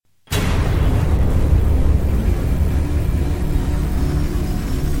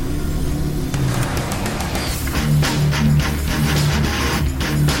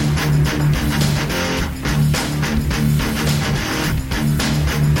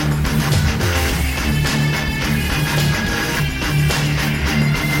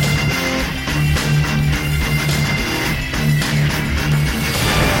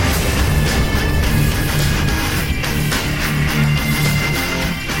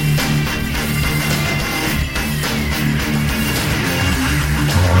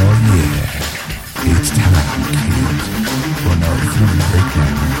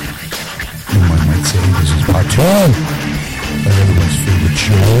10. Everyone's favorite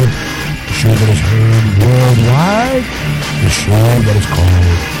show. The show that is heard worldwide. The show that is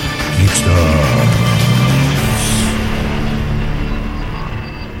called Geeksters.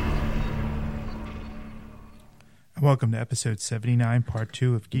 Welcome to episode 79, part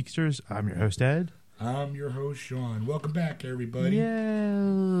 2 of Geeksters. I'm your host, Ed. I'm your host, Sean. Welcome back, everybody.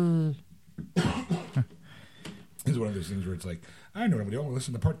 Yeah. This is one of those things where it's like, I know nobody. I want to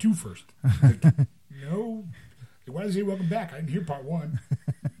listen to part 2 first. Like, no. Why does he welcome back? I didn't hear part 1.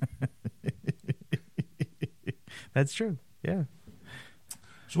 That's true. Yeah.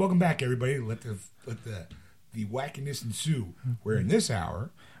 So welcome back, everybody. Let the wackiness ensue. Where in this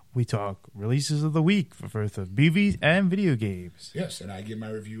hour, we talk releases of the week for both of movies and video games. Yes, and I give my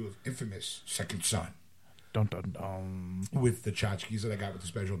review of Infamous Second Son. Dun dun dun. With the tchotchkes that I got with the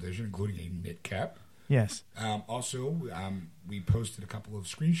special edition, including a knit cap. Yes. Also, we posted a couple of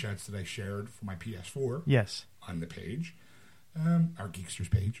screenshots that I shared for my PS4. Yes. On the page, our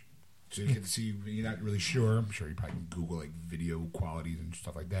Geeksters page. So you get to see, you're not really sure. I'm sure you probably can Google like video qualities and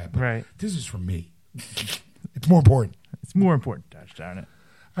stuff like that. But right. This is from me. It's more important. It's more important, gosh darn it.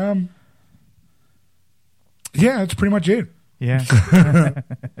 Yeah, that's pretty much it. Yeah.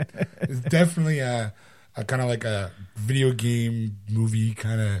 It's definitely a kind of like a video game movie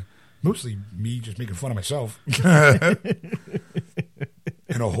kind of, mostly me just making fun of myself.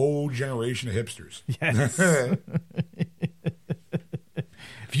 And a whole generation of hipsters. Yes.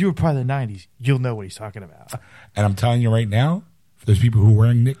 If you were part of the 90s, you'll know what he's talking about. And I'm telling you right now, for those people who are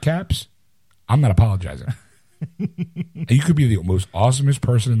wearing knit caps, I'm not apologizing. And you could be the most awesomest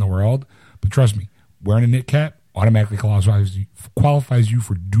person in the world, but trust me, wearing a knit cap automatically qualifies you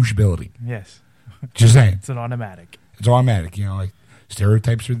for doucheability. Yes. Just saying. It's an automatic. It's automatic. You know, like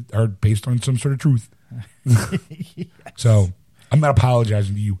stereotypes are based on some sort of truth. Yes. So I'm not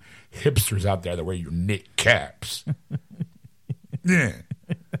apologizing to you hipsters out there that wear your knit caps. Yeah.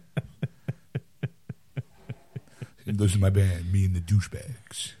 Listen to my band, me and the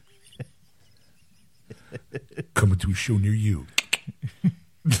douchebags. Coming to a show near you.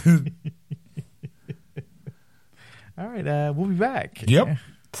 All right, we'll be back. Yep.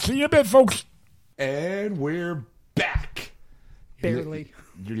 See you in a bit, folks. And we're back. Barely.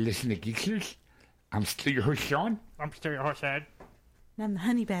 You're listening to Geeksters. I'm still your host, Sean. I'm still your host, Ed. And I'm the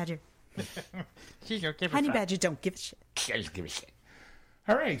honey badger. She don't give a Honey fuck. badger don't give a shit. I just give a shit.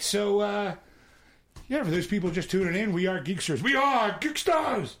 All right, so, yeah, for those people just tuning in, we are Geeksters. We are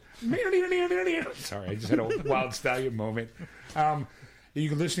Geekstars! Sorry, I just had a Wild Stallion moment.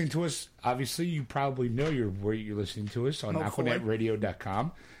 You're listening to us, obviously, you probably know where you're listening to us on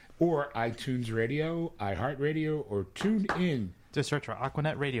AquanetRadio.com or iTunes Radio, iHeartRadio, or TuneIn. Just search for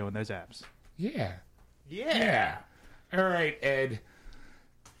Aquanet Radio in those apps. Yeah. Yeah. All right, Ed.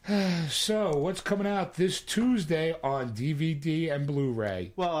 So, what's coming out this Tuesday on DVD and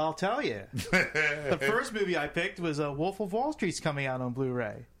Blu-ray? Well, I'll tell you. The first movie I picked was Wolf of Wall Street's coming out on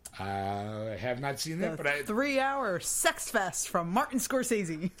Blu-ray. I have not seen that, but 3-hour sex fest from Martin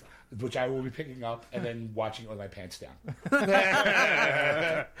Scorsese. which I will be picking up and then watching it with my pants down.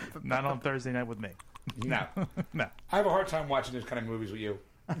 Not on Thursday night with me. No. No. I have a hard time watching those kind of movies with you.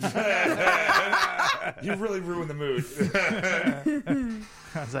 You really ruined the mood.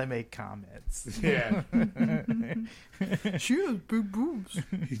 As I make comments. Yeah. She has big boobs.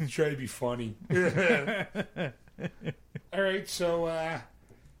 He's trying to be funny. All right, so,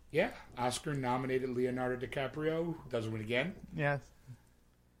 yeah, Oscar-nominated Leonardo DiCaprio doesn't win again. Yes.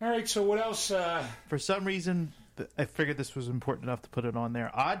 All right, so what else? For some reason, I figured this was important enough to put it on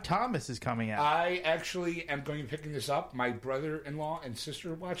there. Odd Thomas is coming out. I actually am going to be picking this up. My brother-in-law and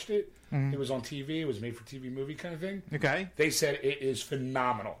sister watched it. Mm-hmm. It was on TV. It was a made-for-TV movie kind of thing. Okay. They said it is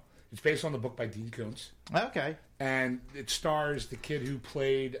phenomenal. It's based on the book by Dean Koontz. Okay. And it stars the kid who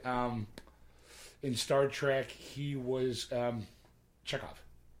played in Star Trek. He was Chekhov.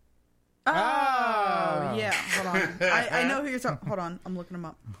 Oh, yeah. Hold on. I know who you're talking. Hold on. I'm looking him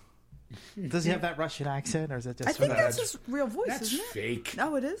up. Does he have that Russian accent, or is it just? I think that's his real voice, that's isn't it? fake.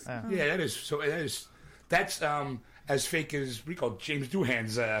 No, it is. Yeah, that is. So that's as fake as what do you call James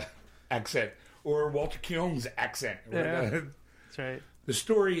Doohan's accent or Walter Keown's accent. Yeah, that's right. The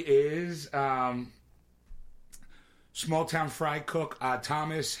story is small town fry cook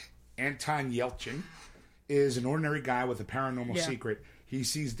Thomas Anton Yelchin is an ordinary guy with a paranormal secret. He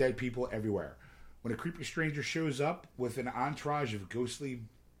sees dead people everywhere. When a creepy stranger shows up with an entourage of ghostly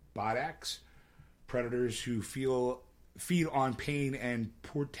Bodaks, predators who feed on pain and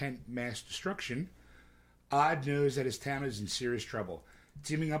portent mass destruction, Odd knows that his town is in serious trouble.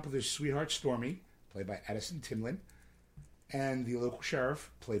 Teaming up with his sweetheart Stormy, played by Addison Timlin, and the local sheriff,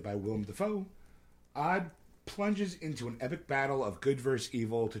 played by Willem Dafoe, Odd plunges into an epic battle of good versus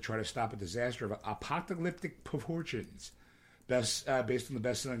evil to try to stop a disaster of apocalyptic proportions. Based on the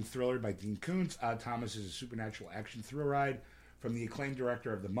best-selling thriller by Dean Koontz, Odd Thomas is a supernatural action thrill ride from the acclaimed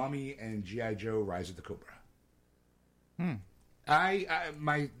director of The Mummy and G.I. Joe: Rise of the Cobra.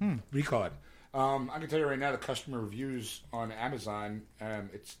 Recall it. I can tell you right now, the customer reviews on Amazon,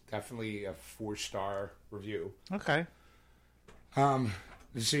 it's definitely a 4-star review. Okay.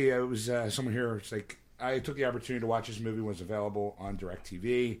 Let's see, it was someone here. It's like, I took the opportunity to watch this movie when it was available on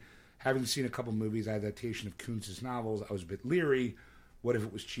DirecTV. Having seen a couple movies adaptation of Koontz's novels, I was a bit leery. What if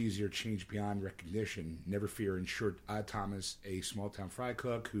it was cheesy or changed beyond recognition? Never fear, in short, Odd Thomas, a small-town fry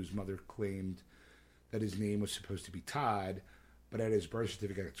cook whose mother claimed that his name was supposed to be Todd, but at his birth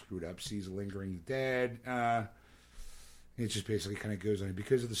certificate got screwed up, sees a lingering dead. It just basically kind of goes on.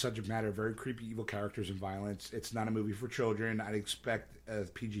 Because of the subject matter, very creepy, evil characters and violence, it's not a movie for children. I'd expect a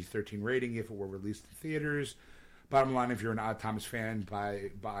PG-13 rating if it were released in theaters. Bottom line, if you're an Odd Thomas fan,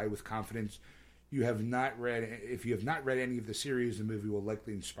 buy with confidence. If you have not read any of the series, the movie will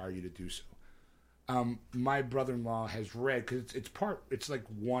likely inspire you to do so. My brother-in-law has read, because it's like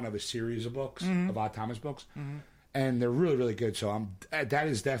one of a series of books, of Odd Thomas books, and they're really, really good. So that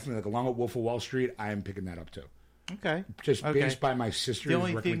is definitely, like, along with Wolf of Wall Street, I am picking that up too. Okay. Just based by my sister's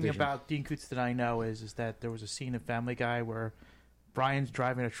recommendation. The only thing about Dean Koontz that I know is that there was a scene in Family Guy where Brian's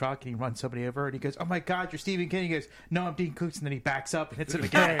driving a truck and he runs somebody over and he goes, "Oh my God, you're Stephen King." He goes, "No, I'm Dean Koontz," and then he backs up and hits him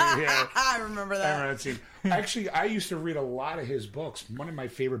again. Yeah. I remember that. I remember that scene. Actually, I used to read a lot of his books. One of my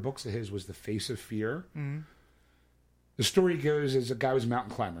favorite books of his was The Face of Fear. The story goes is a guy was a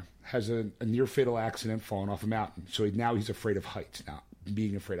mountain climber, has a near fatal accident falling off a mountain. So now he's afraid of heights. Now,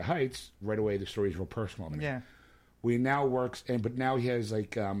 being afraid of heights, right away the story is real personal to me. Yeah. He now works, but now he has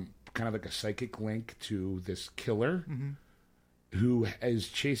like kind of like a psychic link to this killer who is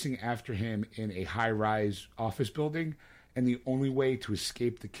chasing after him in a high-rise office building, and the only way to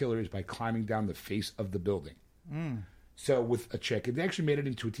escape the killer is by climbing down the face of the building. So with a chick, it actually made it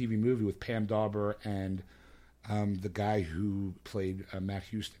into a TV movie with Pam Dauber and the guy who played Matt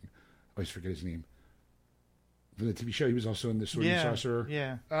Houston. I always forget his name. From the TV show, he was also in The Sword and Sorcerer.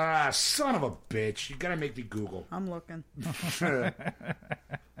 Yeah. Ah, son of a bitch. You gotta make me Google. I'm looking. Fuck.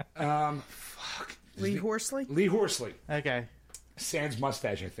 Lee Horsley? Lee Horsley. Okay. Sans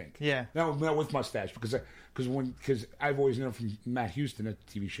mustache, I think. Yeah. No, with mustache, because I've always known from Matt Houston, a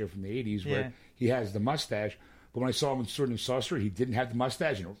TV show from the 80s, where he has the mustache. But when I saw him in Sword and Sorcerer, he didn't have the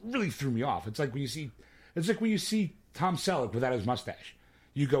mustache, and it really threw me off. It's like when you see Tom Selleck without his mustache.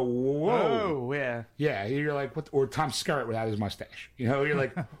 You go, whoa. Oh, yeah. Yeah, you're like, what? Or Tom Skerritt without his mustache. You know, you're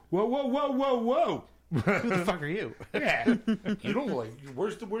like, whoa, whoa, whoa, whoa, whoa. Who the fuck are you? Yeah. You don't like,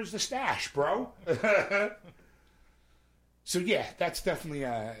 where's the stash, bro? So, yeah, that's definitely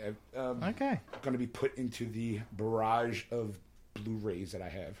Okay. going to be put into the barrage of Blu-rays that I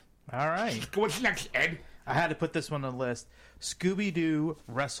have. All right. What's next, Ed? I had to put this one on the list. Scooby-Doo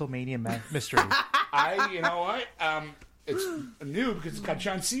WrestleMania Mystery. You know what? It's new because it's got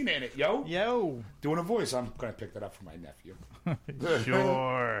John Cena in it, yo. Doing a voice. I'm going to pick that up for my nephew.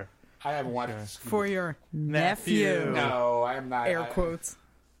 Sure. I haven't watched it. For your nephew. No, I'm not. Air quotes.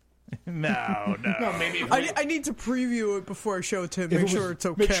 No. No, maybe. I need to preview it before I show it to him. Make sure it's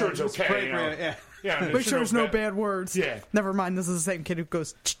okay. Make sure it's okay. You know? Yeah. Make sure there's no bad words. Yeah. Never mind. This is the same kid who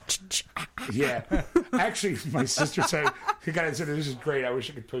goes. Yeah. Actually, my sister said, "This is great. I wish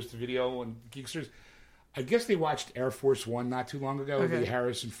I could post a video on Geeksters." I guess they watched Air Force One not too long ago, the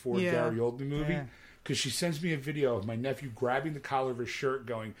Harrison Ford, Gary Oldman movie. Because she sends me a video of my nephew grabbing the collar of his shirt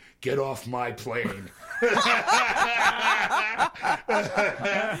going, "Get off my plane."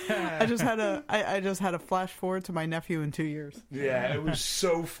 I just had a flash forward to my nephew in 2 years. Yeah, it was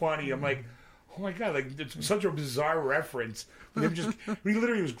so funny. I'm like, oh my God, like it's such a bizarre reference. He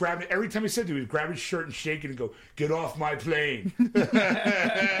literally was grabbing, every time he said to, he was grabbing his shirt and shaking and go, "Get off my plane."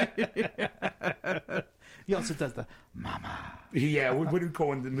 He also does the "Mama." Yeah, what did he call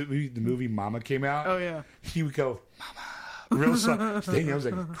when the movie Mama came out? Oh, yeah. He would go, "Mama." Real soft. I was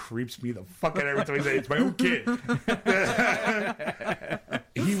like, it creeps me the fuck out every time he said, "It's my own kid."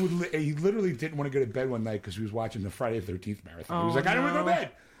 He literally didn't want to go to bed one night because he was watching the Friday the 13th marathon. He was like, "I don't want to go to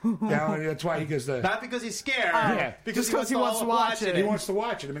bed." Yeah, that's why he goes to... Not because he's scared. Yeah. Because he wants to watch it. He wants to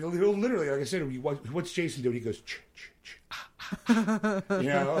watch it. I mean, he'll literally, like I said, what's Jason doing? He goes, you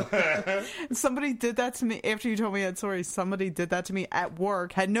know? Somebody did that to me after you told me that story. Somebody did that to me at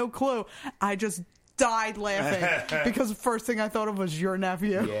work. Had no clue. I just died laughing because the first thing I thought of was your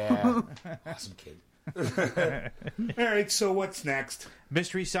nephew. Yeah. Awesome kid. All right, so what's next?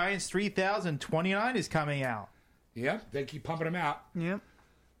 Mystery Science 3029 is coming out. Yeah, they keep pumping them out. Yep.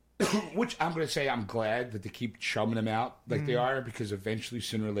 Which I'm going to say I'm glad that they keep chumming them out like they are, because eventually,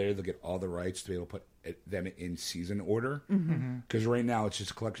 sooner or later, they'll get all the rights to be able to put them in season order. Because right now, it's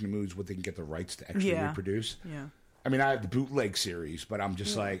just a collection of movies what they can get the rights to actually reproduce. Yeah. I mean, I have the bootleg series, but I'm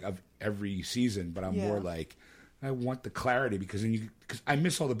just like of every season. But I'm more like, I want the clarity because I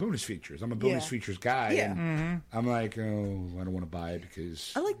miss all the bonus features. I'm a bonus features guy, and I'm like, oh, I don't want to buy it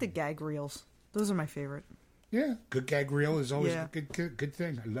because I like the gag reels. Those are my favorite. yeah, good gag reel is always a good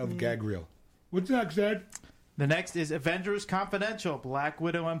thing. I love gag reel. What's next, Ed? The next is Avengers Confidential. Black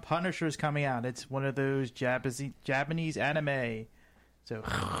Widow and Punisher is coming out. It's one of those Japanese anime. So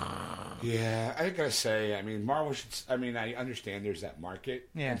Yeah, I gotta say, I mean, Marvel should. I mean, I understand there's that market,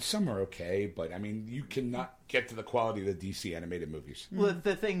 and some are okay, but I mean, you cannot get to the quality of the DC animated movies. Well,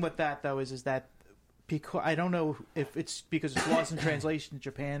 the thing with that though is that because I don't know if it's because it's lost in translation in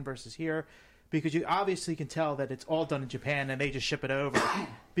Japan versus here, because you obviously can tell that it's all done in Japan and they just ship it over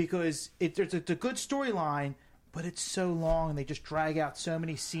because it's a good storyline, but it's so long and they just drag out so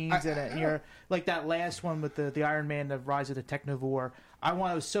many scenes in it. And you're like that last one with the Iron Man, the Rise of the Technovore. I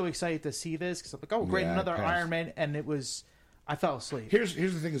was so excited to see this because I'm like, oh great, another Iron Man, and I fell asleep. Here's the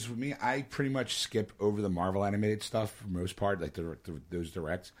thing is with me, I pretty much skip over the Marvel animated stuff for the most part, like those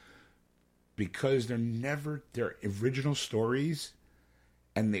directs, because they're original stories,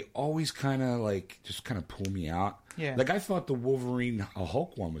 and they always kind of just pull me out. Yeah, like I thought the Wolverine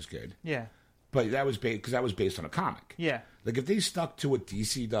Hulk one was good. Yeah, but that was because that was based on a comic. Yeah, like if they stuck to what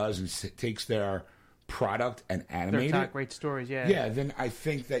DC does and takes their product and animate they're great stories. Yeah, then I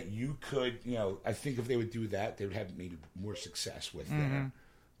think that you could, I think if they would do that, they would have maybe more success with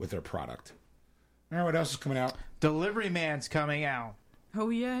their product. All right, what else is coming out? Delivery Man's coming out. Oh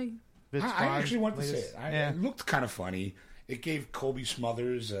yay! I actually wanted to say it. It looked kind of funny. It gave Colby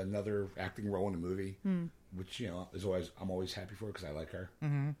Smulders another acting role in the movie, which I'm always happy for because I like her.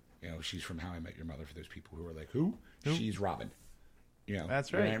 She's from How I Met Your Mother. For those people who are like, who? She's Robin.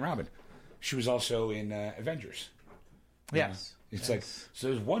 That's right. Aunt Robin. She was also in Avengers. Yes. It's like, so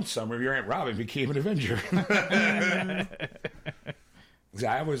there's one summer your Aunt Robin became an Avenger. I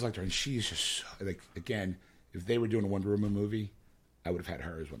always liked her, and she's just again, if they were doing a Wonder Woman movie, I would have had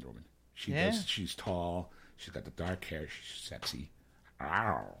her as Wonder Woman. She's tall, she's got the dark hair, she's sexy.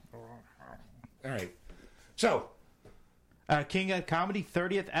 All right. So King of Comedy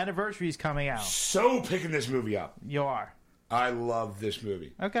 30th anniversary is coming out. So picking this movie up. You are. I love this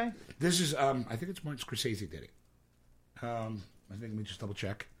movie. Okay. This is, I think it's Martin Scorsese did it. I think, let me just double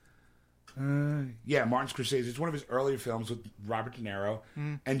check. Yeah, Martin Scorsese. It's one of his earlier films with Robert De Niro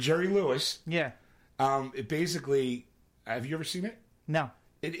and Jerry Lewis. Yeah. It basically, have you ever seen it? No.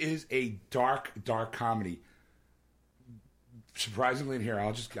 It is a dark, dark comedy. Surprisingly in here,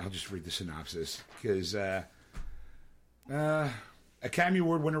 I'll just read the synopsis because Academy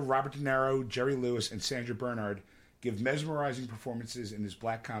Award winner Robert De Niro, Jerry Lewis, and Sandra Bernhard give mesmerizing performances in this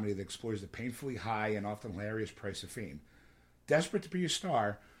black comedy that explores the painfully high and often hilarious price of fame. Desperate to be a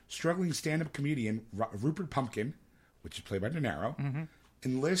star, struggling stand-up comedian Rupert Pumpkin, which is played by De Niro,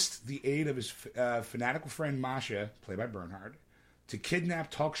 enlists the aid of his fanatical friend Masha, played by Bernhard, to kidnap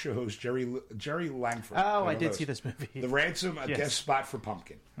talk show host Jerry Langford. Oh, I did see this movie. The ransom, a guest spot for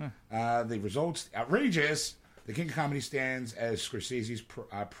Pumpkin. The results, outrageous. The King of Comedy stands as Scorsese's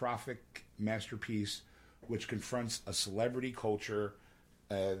prophetic masterpiece, which confronts a celebrity culture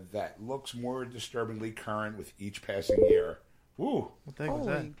that looks more disturbingly current with each passing year. Ooh. What the heck was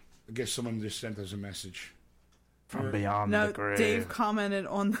that? I guess someone just sent us a message. From beyond the grave. Dave commented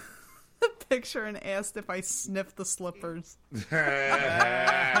on the picture and asked if I sniffed the slippers. For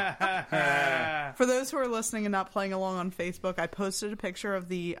those who are listening and not playing along on Facebook, I posted a picture of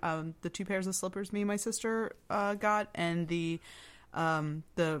the 2 pairs of slippers me and my sister got, and the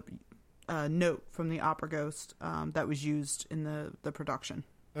note from the Opera Ghost that was used in the production.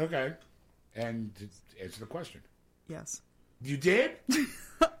 Okay. And answer the question. Yes. You did?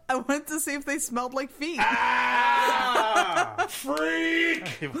 I wanted to see if they smelled like feet. Ah!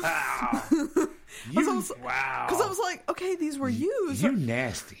 Freak! Wow. Because I was like, okay, these were used. You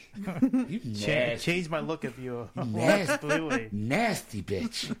nasty. You nasty. Change my look of you. Nasty. Nasty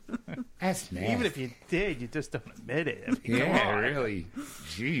bitch. That's nasty. Even if you did, you just don't admit it. I mean, yeah, really.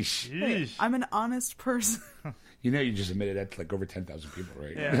 Jeez. Hey, I'm an honest person. You just admitted that to like over 10,000 people,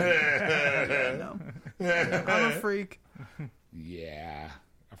 right? Yeah. No. I'm a freak. Yeah.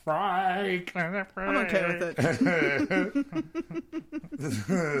 A freak. I'm okay with it.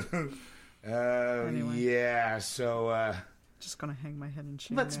 Anyway. Yeah, so... just gonna hang my head in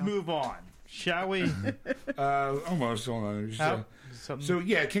shame. Let's move on, shall we? Almost. Hold on. So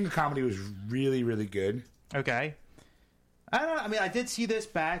yeah, King of Comedy was really, really good. Okay. I don't know. I mean, I did see this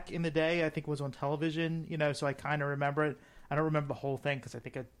back in the day. I think it was on television, so I kind of remember it. I don't remember the whole thing because I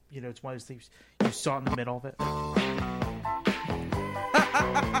think, it's one of those things you saw in the middle of it.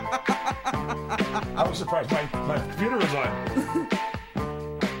 I was surprised my computer was on.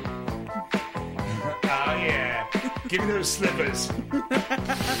 Oh, yeah. Give me those slippers.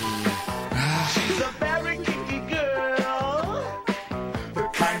 She's a very kinky girl. The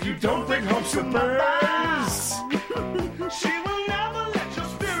kind you don't bring home slippers. She will never let your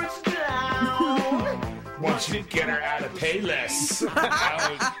spirits down. Once you get her out of Payless. She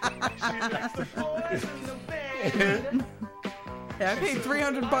likes the boys in the bed. Yeah, I paid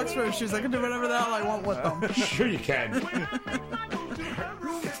 $300 for her shoes. I can do whatever the hell I want with them. Sure you can.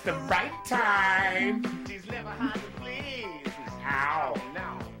 It's the right time. She's never hard to please. Ow.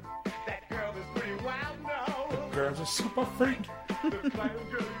 Now, that girl is pretty wild now. Girls are super freak The kind of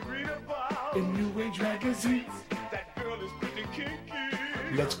girl you read about. in New Age magazines. That girl is pretty kinky.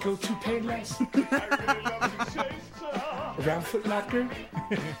 Let's go to Payless. I really love to chase her. Around Foot Locker.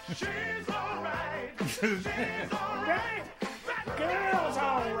 She's alright. She's alright. That Girls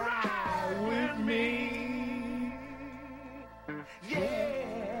alright with me.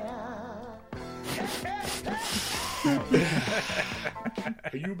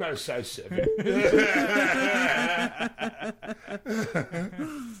 Are you about a size 7?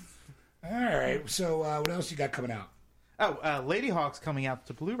 All right. So, what else you got coming out? Oh, Lady Hawk's coming out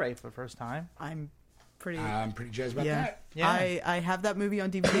to Blu-ray for the first time. I'm pretty. I'm pretty jazzed about Yeah. that. Yeah. I have that movie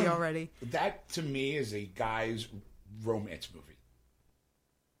on DVD already. That to me is a guy's romance movie.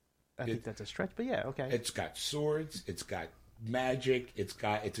 I think that's a stretch, but yeah, okay. It's got swords. It's got magic. It's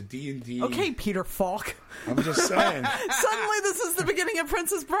a D&D. Okay, Peter Falk. I'm just saying. Suddenly, this is the beginning of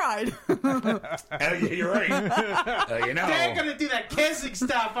Princess Bride. Oh, yeah, you're right. They're gonna do that kissing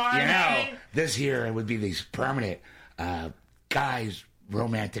stuff, aren't they? This here would be these permanent guys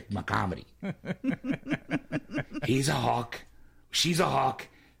romantic comedy. He's a hawk. She's a hawk.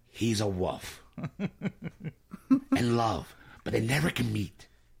 He's a wolf. And love. But they never can meet.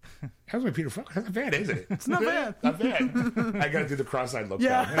 How's my Peter Falk? That's not bad, isn't it? It's not bad. Not bad. I gotta do the cross-eyed look.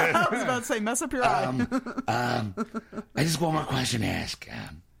 Yeah, now. I was about to say, mess up your eye. I just one more question to ask.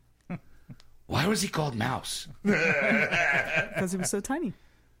 Why was he called Mouse? Because he was so tiny.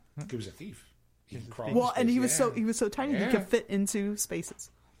 He was a thief. He crawled Well, in and space, he was so tiny Yeah. he could fit into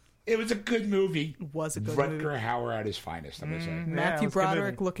spaces. It was a good movie. It was a good Rutger movie. Hauer at his finest, I'm gonna say. Matthew it was a good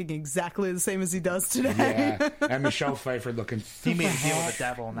Broderick movie. looking exactly the same as he does today. Yeah, and Michelle Pfeiffer looking. He made a deal hot. with the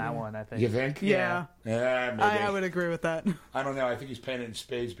devil in that one, I think. You think? Yeah. Yeah, maybe. I would agree with that. I don't know. I think he's paying it in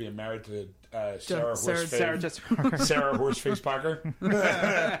spades, being married to Sarah Sarah- Horseface. Sarah Jessica Sarah Horseface Parker.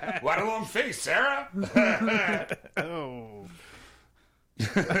 What a long face, Sarah. Oh.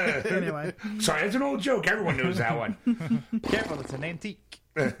 Anyway, Sorry, that's an old joke. Everyone knows that one. Careful, it's an antique.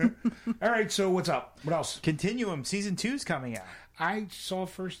 All right, so what's up? What else? Continuum Season 2's coming out. I saw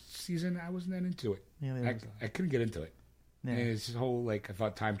first season. I wasn't that into it. Yeah, neither was I couldn't get into it. Yeah. And it's this whole, I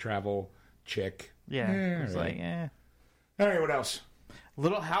thought time travel, chick. Yeah. Yeah, It's all like, right. All right, what else?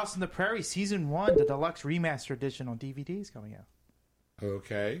 Little House on the Prairie Season 1, the deluxe remaster edition on DVD is coming out.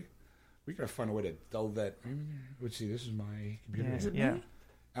 Okay. We gotta find a way to dull that. Let's see. This is my computer. Yeah.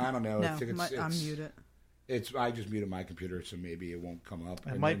 I don't know. I no, think it's, I'm muted. It's. I just muted my computer, so maybe it won't come up.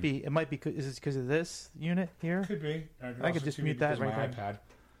 It might be. Is it because of this unit here? Could be. I also could just be mute that because of right my iPad.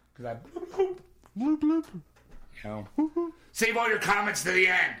 Because bloop bloop. You know. Save all your comments to the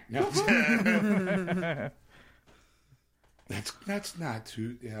end. No. that's not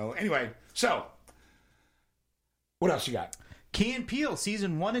too. Anyway, so what else you got? Key and Peele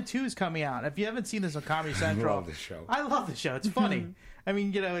Season 1 and 2 is coming out. If you haven't seen this on Comedy Central, love this show. I love the show. It's funny. I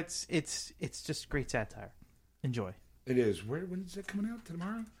mean, it's just great satire. Enjoy. It is. When is it coming out?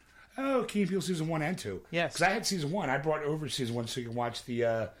 Tomorrow? Oh, Key and Peele Season 1 and 2. Yes. Because I had Season 1. I brought over Season 1 so you can watch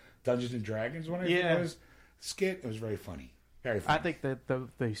the Dungeons and Dragons one. I think Yeah. it was. Skit. It was very funny. Very funny. I think that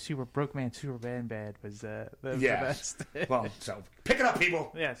the Super Broke Man Super Bad was the Yes. best. Well, so pick it up,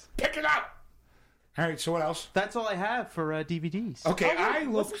 people. Yes. Pick it up. All right. So what else? That's all I have for DVDs. Okay, Oh, I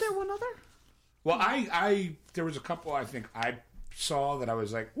looked. wasn't there one other? Well, I there was a couple I think I saw that I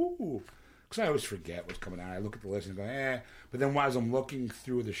was like, ooh, because I always forget what's coming out. I look at the list and go, But then while I'm looking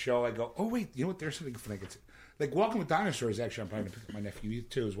through the show, I go, oh wait, you know what? There's something fun. Like Walking with Dinosaurs. Actually, I'm probably gonna pick up my nephew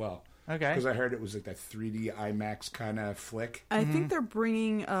too as well. Okay. Because I heard it was like that 3D IMAX kind of flick. I think they're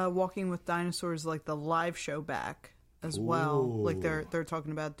bringing Walking with Dinosaurs, like the live show, back as well. Like they're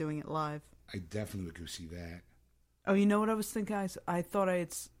talking about doing it live. I definitely would go see that. Oh, you know what I was thinking? I thought I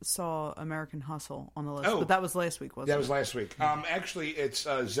saw American Hustle on the list, Oh. but that was last week, wasn't That it? was last week. Actually, it's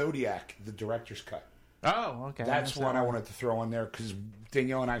Zodiac, the director's cut. Oh, okay. That's missed one that I wanted to throw on there because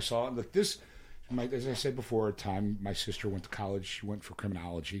Danielle and I saw it. Look, this, as I said before, a time my sister went to college. She went for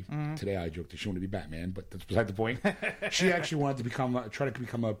criminology. Today I joked that she wanted to be Batman, but that's beside the point. She actually wanted to try to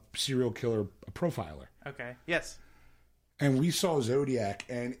become a serial killer, a profiler. Okay. Yes. And we saw Zodiac,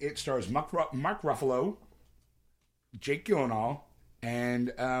 and it stars Mark Ruffalo, Jake Gyllenhaal, and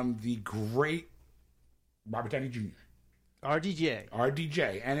the great Robert Downey Jr.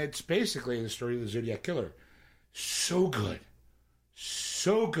 RDJ. And it's basically the story of the Zodiac Killer. So good.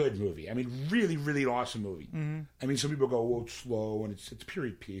 So good movie. I mean, really, really awesome movie. I mean, some people go, well, it's slow, and it's a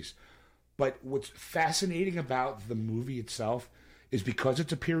period piece. But what's fascinating about the movie itself is because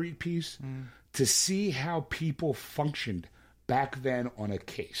it's a period piece, to see how people functioned back then on a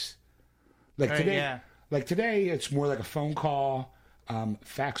case. Like today, it's more like a phone call,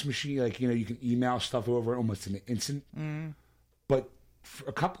 fax machine. Like, you can email stuff over almost in an instant. But for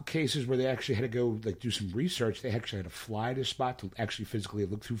a couple cases where they actually had to go do some research, they actually had to fly to a spot to actually physically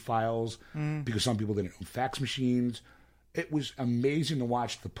look through files because some people didn't own fax machines. It was amazing to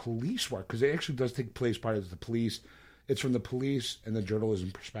watch the police work because it actually does take place part of the police. It's from the police and the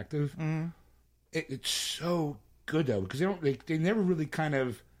journalism perspective. It's so good though because they never really kind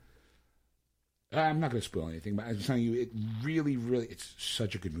of. I'm not going to spoil anything, but I'm telling you, it really, really, it's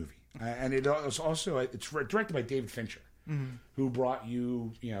such a good movie, and it's directed by David Fincher, who brought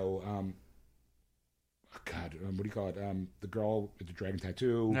you, what do you call it? The Girl with the Dragon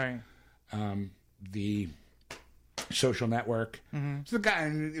Tattoo, Right. The Social Network. So the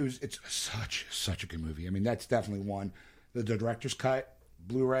guy, it's such a good movie. I mean, that's definitely one. The director's cut,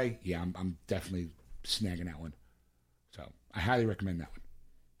 Blu-ray, yeah, I'm definitely snagging that one. So I highly recommend that one.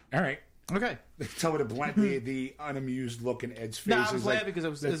 All right. Okay. Tell me to blank the unamused look in Ed's face. No, I was is laughing because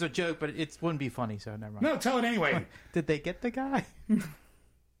it was a joke, but it wouldn't be funny, so never mind. No, tell it anyway. Did they get the guy?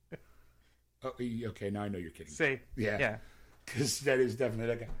 Oh, okay, now I know you're kidding. See? Yeah. Because that is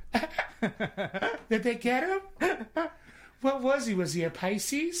definitely that guy. Did they get him? What was he? Was he a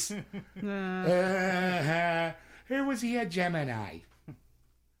Pisces? Or was he a Gemini?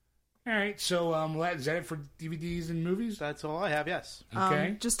 All right, so is that it for DVDs and movies? That's all I have, yes.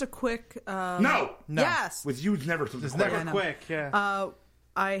 Okay. Just a quick. No. Yes. With you, it's never something It's quick. never quick, yeah.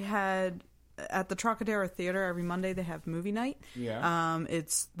 I had at the Trocadero Theater every Monday they have movie night. Yeah.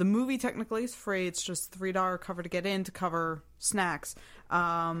 It's the movie technically is free. It's just $3 cover to get in to cover snacks.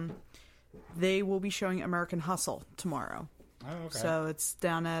 They will be showing American Hustle tomorrow. Oh, okay. So it's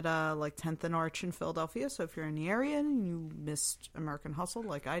down at 10th and Arch in Philadelphia. So if you're in the area and you missed American Hustle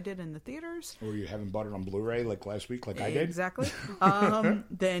like I did in the theaters, or you haven't bought it on Blu-ray like last week, like I did, exactly,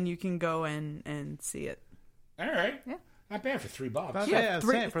 then you can go and see it. All right, Yeah. not bad for $3. That's- Yeah,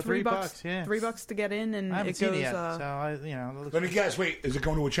 for $3, yeah. $3 to get in, and I haven't it seen goes. it yet, so I, Let me guess. Wait, is it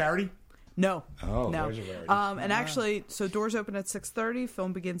going to a charity? No. Oh, no. there's a rarity. And actually, so doors open at 6:30.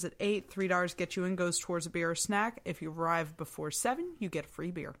 Film begins at 8. $3 get you in, goes towards a beer or snack. If you arrive before 7, you get a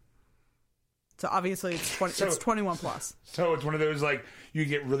free beer. So obviously, it's 21 plus. So it's one of those you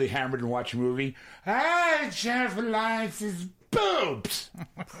get really hammered and watch a movie. Jennifer Lawrence's boobs.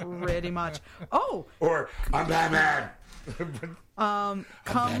 Pretty much. Oh, Or I'm Batman. I'm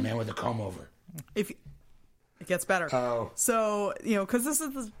come Batman with a comb over. if you, it gets better. Oh. So, because this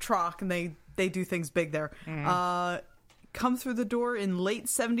is the Troc and they do things big there. Come through the door in late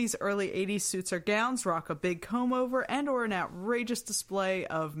 70s, early 80s suits or gowns, rock a big comb over and or an outrageous display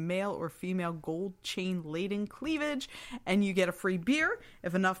of male or female gold chain laden cleavage, and you get a free beer.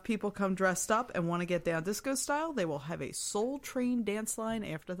 If enough people come dressed up and want to get down disco style, they will have a Soul Train dance line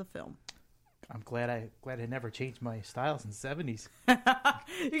after the film. I'm glad I never changed my style since the 70s.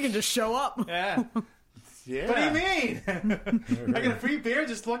 You can just show up. Yeah. Yeah. What do you mean? I get a free beer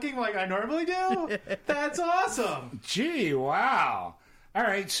just looking like I normally do? That's awesome. Gee, wow. All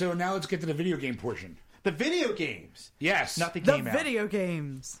right, so now let's get to the video game portion. The video games. Yes. Nothing The came out. video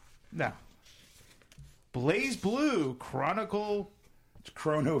games. No. Blaze Blue Chronicle. It's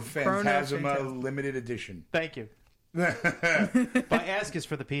Chrono Phantasma Limited Edition. Thank you. By Askus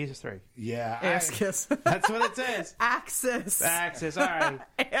for the PS3. Yeah. Askus. That's what it says. Axis. Axis. All right.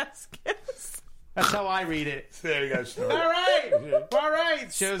 Askus. That's how I read it. There you go. Snow. All right. All right.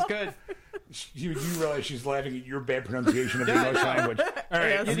 Show's good. You realize she's laughing at your bad pronunciation of the English language. All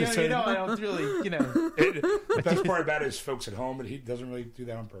right. I'm just saying. I don't really, The best part about it is folks at home, but he doesn't really do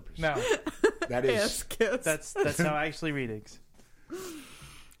that on purpose. No. That is. Askus. That's how I actually read it.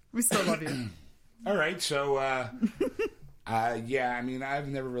 We still love you. All right. So, yeah, I mean, I've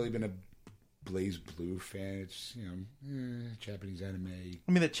never really been a Blaze Blue fan. It's, Japanese anime.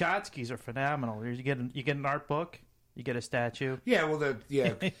 I mean, the Chotskis are phenomenal. You get an art book, you get a statue, Yeah, well,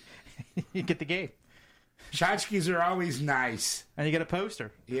 you get the game. Tchotchkes are always nice. And you get a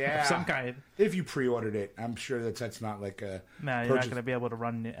poster. Yeah. Of some kind. If you pre-ordered it, I'm sure that's not like a No, you're not going to be able to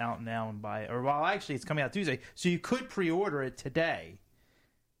run it out now and buy it. Or, well, actually, it's coming out Tuesday. So you could pre-order it today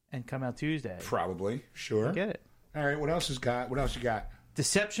and come out Tuesday. Probably. Sure. Get it. All right, what else you got?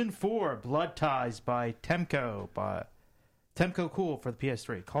 Deception 4, Blood Ties by Temco. Temco Cool for the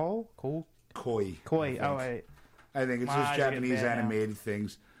PS3. Cool? Koi. Oh, wait. I think it's My those eyes are Japanese getting bad now. animated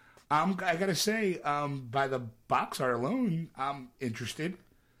things. I gotta say, by the box art alone, I'm interested.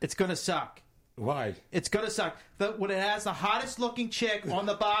 It's going to suck. Why? It's going to suck. When it has the hottest looking chick on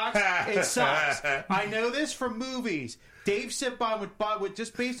the box, it sucks. I know this from movies. Dave Sitbon would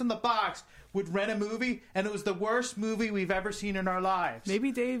just based on the box, would rent a movie, and it was the worst movie we've ever seen in our lives.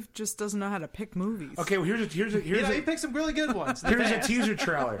 Maybe Dave just doesn't know how to pick movies. Okay, well here's He picked some really good ones. here's a teaser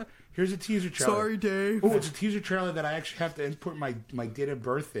trailer. Here's a teaser trailer. Sorry, Dave. Oh, it's a teaser trailer that I actually have to input my date of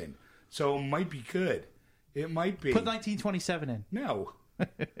birth in, so it might be good. It might be. Put 1927 in. No.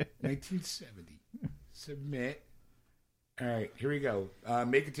 1970. Submit. All right, here we go.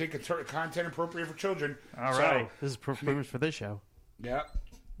 Make it take content appropriate for children. All right. This is proof for this show. Yeah.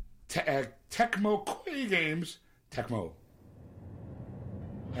 Tecmo Koi Games. Tecmo.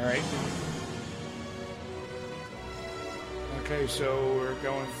 All right. Okay, so we're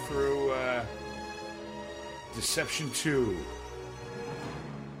going through Deception 2.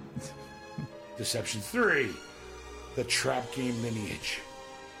 Deception 3. The Trap Game Lineage.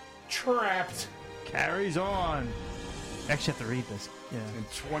 Trapped. Carries on. Actually, have to read this. Yeah. In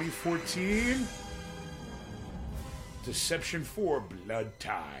 2014, Deception 4, Blood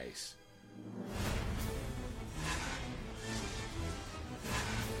Ties.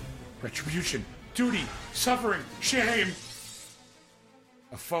 Retribution, duty, suffering, shame.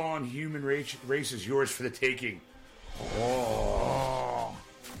 A fallen human race is yours for the taking. Oh.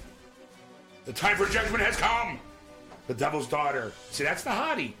 The time for judgment has come. The Devil's Daughter. See, that's the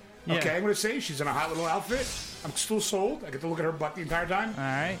hottie. Yeah. Okay, I'm going to say she's in a hot little outfit. I'm still sold. I get to look at her butt the entire time. All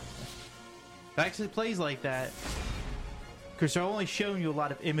right. It actually plays like that. Because they're only showing you a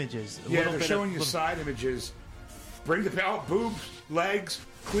lot of images. Yeah, they're showing you side images. Bring the out, boobs, legs,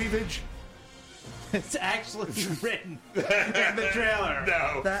 cleavage. It's actually written in the trailer.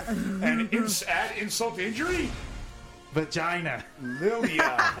 No. And add insult to injury? Vagina.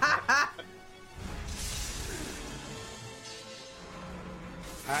 Lilia.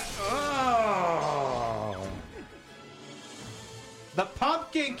 Oh. The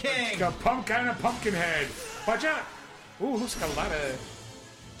Pumpkin King. Like a pumpkin and a pumpkin head. Watch out. Ooh, looks like a lot of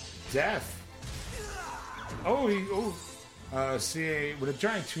death. See, when a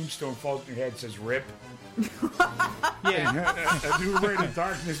giant tombstone falls on your head, it says RIP. Yeah. A new reign of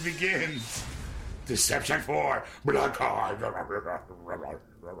darkness begins. Deception 4, Blood Card.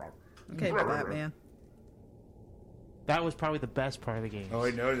 Okay, Batman. That was probably the best part of the game. Oh,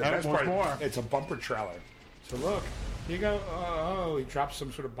 I know. The That best was part, more. it's a bumper trailer. So look, here you go. Oh, he dropped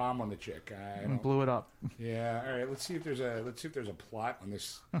some sort of bomb on the chick. And blew it up. Yeah. All right. Let's see if there's a plot on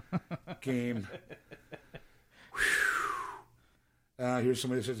this game. Here's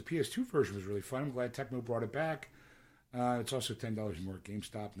somebody that says the PS2 version was really fun. I'm glad Tecmo brought it back. It's also $10 more at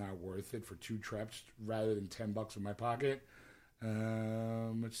GameStop. Not worth it for 2 traps rather than $10 in my pocket.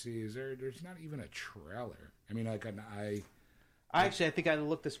 Let's see. There's not even a trailer. I mean, I think I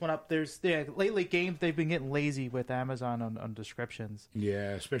looked this one up. Lately games they've been getting lazy with Amazon on descriptions.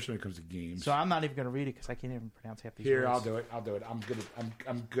 Yeah, especially when it comes to games. So I'm not even going to read it because I can't even pronounce half these Here, words. I'll do it. I'm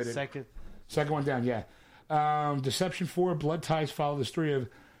good at Second one down. Yeah. Deception 4, Blood Ties follow the story of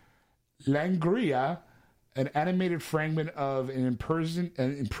Langria, an animated fragment of an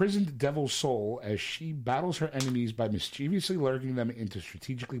imprisoned devil's soul as she battles her enemies by mischievously luring them into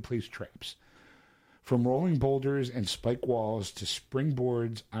strategically placed traps. From rolling boulders and spike walls to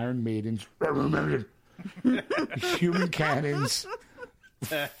springboards, Iron Maidens, human cannons,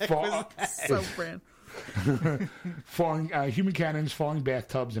 So brand. human cannons, falling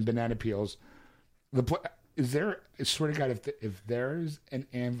bathtubs, and banana peels. I swear to God, if there's an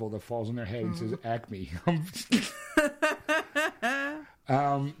anvil that falls on their head and says Acme,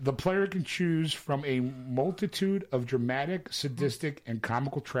 the player can choose from a multitude of dramatic, sadistic, and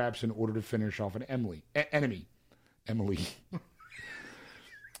comical traps in order to finish off an enemy. Emily.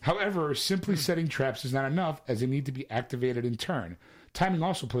 However, simply setting traps is not enough, as they need to be activated in turn. Timing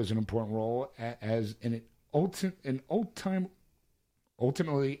also plays an important role, as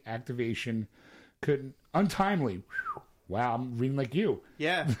ultimately activation could untimely. Wow, I'm reading like you.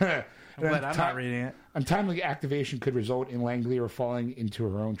 Yeah. But I'm not reading it. Untimely activation could result in Langlia falling into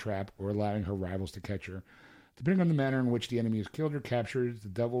her own trap or allowing her rivals to catch her. Depending on the manner in which the enemy is killed or captured, the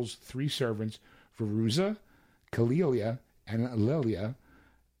devil's 3 servants, Veruza, Kalelia, and Lelia,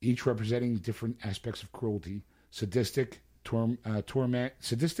 each representing different aspects of cruelty, sadistic torment,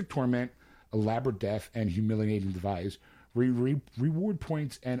 elaborate death, and humiliating device. Reward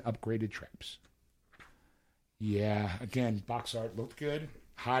points and upgraded traps. Yeah, again, box art looked good.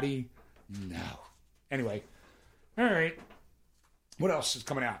 Hottie, no. Anyway, all right. What else is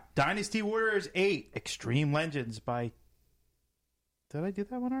coming out? Dynasty Warriors 8 Extreme Legends by... Did I do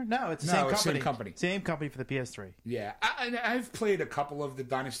that one? Or? No, it's the same company. Same company. Same company for the PS3. Yeah, I've played a couple of the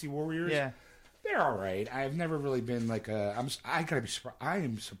Dynasty Warriors. Yeah. They're all right. I've never really been like a... I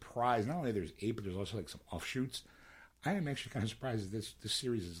am surprised. Not only there's 8, but there's also like some offshoots. I am actually kind of surprised that this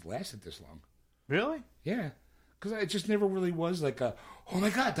series has lasted this long. Really? Yeah. Because it just never really was like a, oh my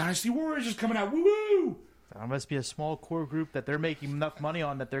God, Dynasty Warriors is coming out. Woo-woo! There must be a small core group that they're making enough money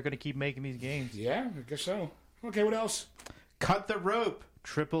on that they're going to keep making these games. Yeah, I guess so. Okay, what else? Cut the Rope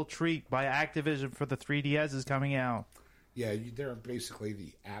Triple Treat by Activision for the 3DS is coming out. Yeah, they're basically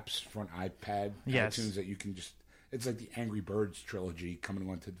the apps for an iPad, Yes. iTunes that you can just... It's like the Angry Birds trilogy coming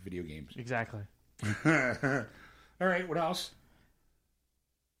onto the video games. Exactly. All right, what else?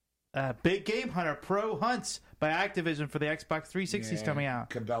 Big Game Hunter Pro Hunts by Activision for the Xbox 360 is coming out.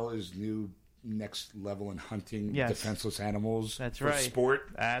 Cabela's new next level in hunting Yes. defenseless animals. That's for right. sport.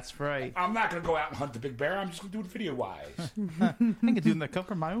 That's right. I'm not going to go out and hunt the big bear. I'm just going to do it video-wise. I can do it in the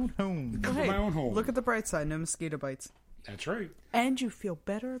comfort of my own home. Well, my own home. Look at the bright side. No mosquito bites. That's right. And you feel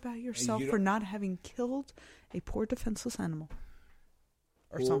better about yourself you for don't- not having killed a poor defenseless animal.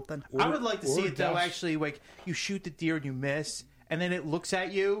 Or something. I would like to see or it, though, does- actually, like, you shoot the deer and you miss, and then it looks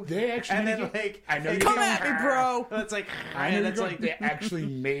at you. They actually and then, make it- like... I know and you Come don't- at me, bro! It's like... I and never it's like... they actually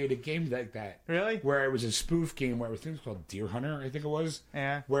made a game like that. Really? Where it was a spoof game where I think it was called Deer Hunter, I think it was.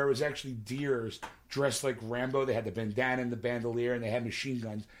 Yeah. Where it was actually deers dressed like Rambo. They had the bandana and the bandolier, and they had machine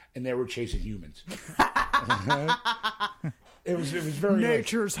guns, and they were chasing humans. It was very like,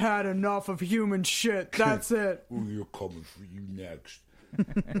 Nature's had enough of human shit. That's it. "Ooh, you're coming for you next."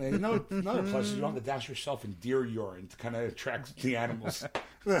 And another plus is you don't have to dash yourself in deer urine to kind of attract the animals.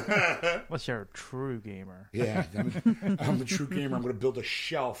 Unless you're a true gamer. Yeah, I'm a true gamer. I'm going to build a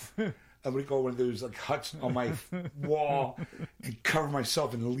shelf. I'm going to go one of those like huts on my wall and cover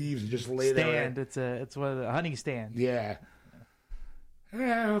myself in leaves and just lay Stand. there. It's a hunting stand. Yeah.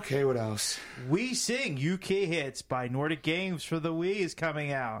 Okay, what else? We Sing UK Hits by Nordic Games for the Wii is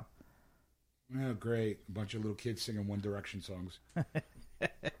coming out. Oh, great. A bunch of little kids singing One Direction songs.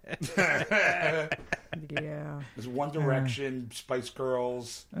 Yeah. There's One Direction, Spice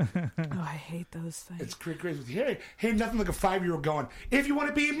Girls. Oh, I hate those things. It's crazy. Hey, nothing like a 5-year-old going, if you want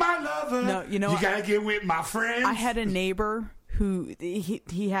to be my lover, No, you know, you got to get with my friends. I had a neighbor who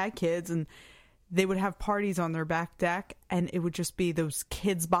he had kids, and they would have parties on their back deck, and it would just be those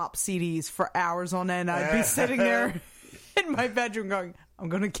Kids Bop CDs for hours on end. I'd be sitting there in my bedroom going, I'm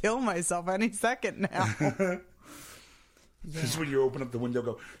going to kill myself any second now. This is when you open up the window and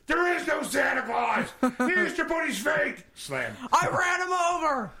go, there is no Santa Claus! The Easter Bunny's fake! Slam. I ran him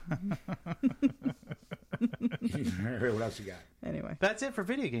over! All right, what else you got? Anyway. That's it for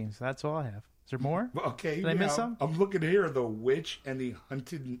video games. That's all I have. Is there more? Okay. Did I miss some? I'm looking here, The Witch and the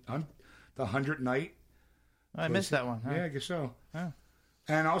the 100th Night. I missed that one. Huh? Yeah, I guess so. Oh.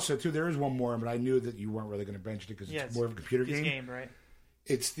 And also, too, there is one more, but I knew that you weren't really going to bench it because it's more of a computer game. Right?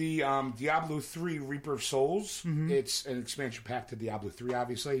 It's the Diablo 3 Reaper of Souls. It's an expansion pack to Diablo 3,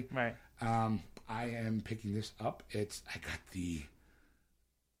 obviously. Right. I am picking this up. I got the...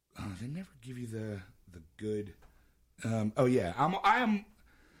 they never give you the good... oh, yeah. I'm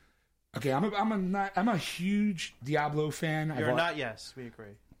a huge Diablo fan. You're not, yes. We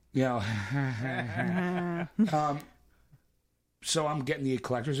agree. You know, so I'm getting the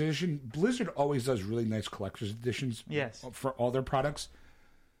collector's edition. Blizzard always does really nice collector's editions Yes. for all their products.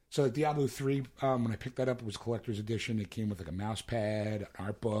 So like Diablo 3, when I picked that up, it was collector's edition. It came with like a mouse pad, an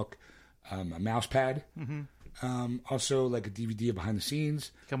art book, a mouse pad. Also like a DVD of behind the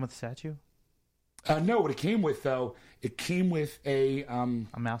scenes. Come with a statue? No, what it came with, though, it came with a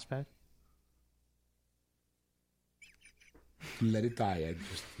mouse pad? Let it die. I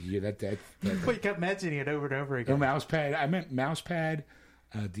just hear that. Well, you kept mentioning it over and over A again. mouse pad. I meant mouse pad,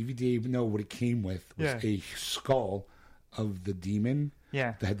 DVD. No, what it came with was a skull of the demon.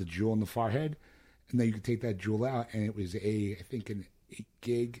 Yeah. That had the jewel on the forehead, and then you could take that jewel out, and it was I think an 8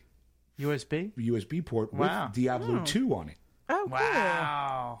 gig USB port Wow. with Diablo 2 on it. Oh, cool.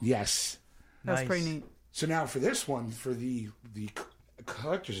 Wow. Yes. That's Nice. pretty neat. So now for this one, for the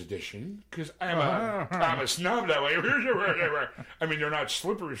collector's edition because I'm a snob that way. I mean, they're not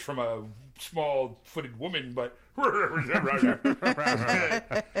slippers from a small-footed woman, but And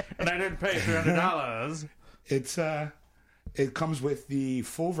I didn't pay $300. It comes with the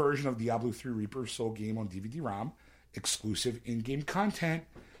full version of Diablo 3 Reaper of Soul game on DVD-ROM, exclusive in-game content,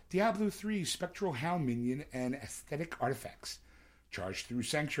 Diablo 3 Spectral Hound minion, and aesthetic artifacts. Charge through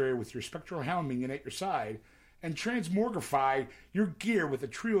Sanctuary with your Spectral Hound minion at your side, and transmogrify your gear with a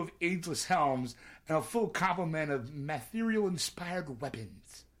trio of ageless helms and a full complement of Matherial-inspired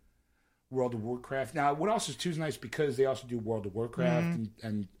weapons. World of Warcraft. Now, what else is too nice, because they also do World of Warcraft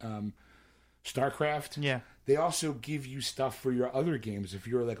and StarCraft. Yeah. They also give you stuff for your other games if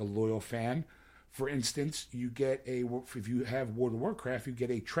you're like a loyal fan. For instance, if you have World of Warcraft, you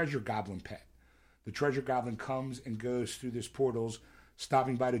get a treasure goblin pet. The treasure goblin comes and goes through this portals,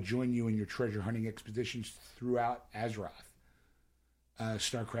 stopping by to join you in your treasure hunting expeditions throughout Azeroth.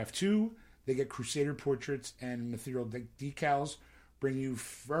 StarCraft 2, they get Crusader portraits and ethereal decals, bring you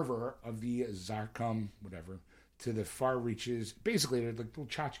fervor of the Zarkum, whatever, to the far reaches. Basically, they're like little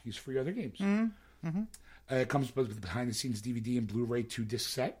tchotchkes for your other games. It comes with the behind-the-scenes DVD and Blu-ray 2-disc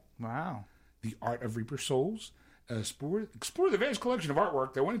set. Wow. The Art of Reaper Souls. Explore the vast collection of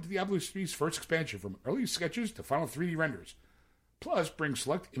artwork that went into Diablo 3's first expansion, from early sketches to final 3D renders. Plus, bring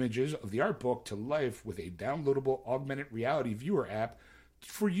select images of the art book to life with a downloadable augmented reality viewer app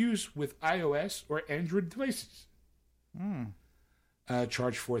for use with iOS or Android devices.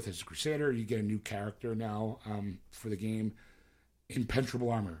 Charge forth as a Crusader. You get a new character now for the game. Impenetrable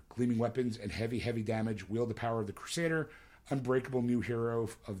armor, gleaming weapons, and heavy damage. Wield the power of the Crusader. Unbreakable new hero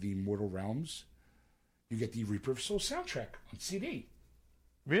of the Mortal Realms. You get the Reaper of Soul soundtrack on CD.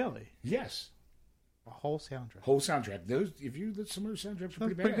 Really? Yes. A whole soundtrack. Whole soundtrack. Those, if you listen to some of those soundtracks,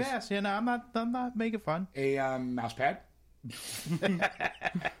 are pretty badass. Yeah, no, I'm not making fun. A mouse pad.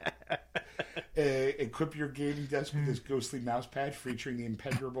 Equip your gaming desk with this ghostly mouse pad featuring the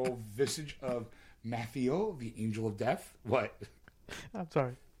impenetrable visage of Mathiel, the Angel of Death. What? I'm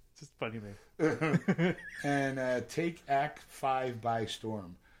sorry. It's just funny, man. And take Act 5 by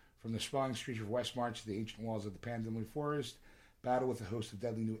storm. From the sprawling streets of Westmarch to the ancient walls of the Pandemonium Forest, battle with a host of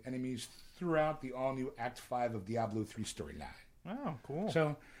deadly new enemies throughout the all-new Act 5 of Diablo 3 storyline. Oh, cool.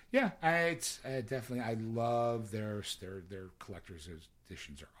 So, yeah, I love their collector's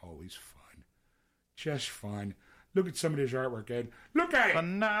editions are always fun. Just fun. Look at some of this artwork, Ed. Look at it!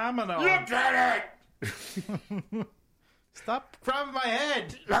 Phenomenal. Look at it! Stop grabbing my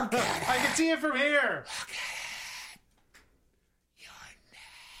head. Look at it! I can see it from here. Look at it! You're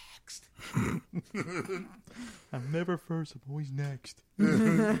next. I'm never first. I'm always next.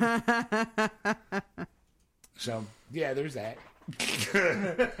 So, yeah, there's that.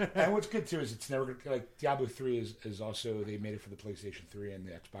 And what's good, too, is it's never going to... Like, Diablo 3 is also... They made it for the PlayStation 3 and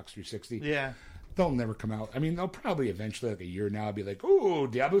the Xbox 360. Yeah. They'll never come out. I mean, they'll probably eventually, like a year now, be like, oh,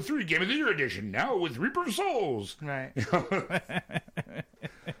 Diablo 3 Game of the Year Edition, now with Reaper of Souls. Right.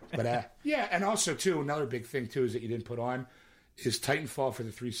 But, yeah, and also, too, another big thing, too, is that you didn't put on is Titanfall for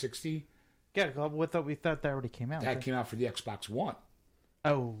the 360. Yeah, we thought that already came out. That came out for the Xbox One.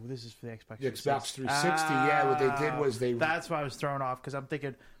 Oh, this is for the Xbox 360. The Xbox 360, yeah, what they did was they... That's why I was thrown off, because I'm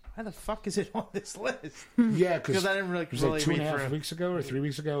thinking, why the fuck is it on this list? Yeah, because I didn't really it was like 2.5 weeks ago or 3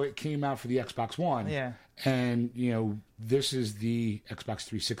 weeks ago, it came out for the Xbox One. Yeah. And, you know, this is the Xbox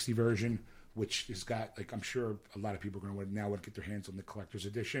 360 version, which has got, like, I'm sure a lot of people are going to now want to get their hands on the collector's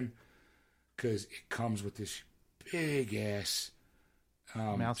edition, because it comes with this big-ass...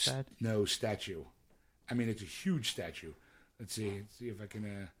 mouse pad? No, statue. I mean, it's a huge statue. Let's see if I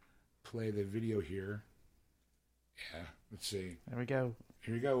can play the video here. Yeah, let's see. There we go.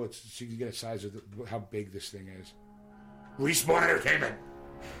 Here we go. So you can get a size of how big this thing is. Respawn Entertainment.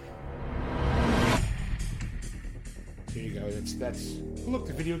 There you go. That's look,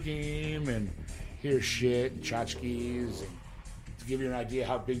 the video game, and here's shit and tchotchkes, and to give you an idea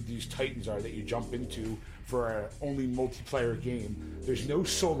how big these Titans are that you jump into for a only multiplayer game. There's no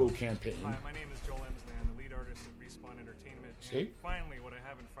solo campaign. Hi, my name is Joel Emsley. I'm the lead artist at Respawn Entertainment. See? And finally, what I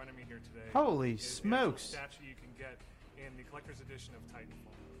have in front of me here today Holy is smokes. the statue you can get in the collector's edition of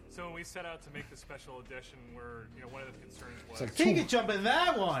Titanfall. So when we set out to make the special edition, where one of the concerns was It's like He could jump in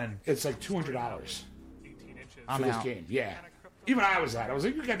that one. It's like $200 18 inches. I'm for this out. game. Yeah. Even I was like,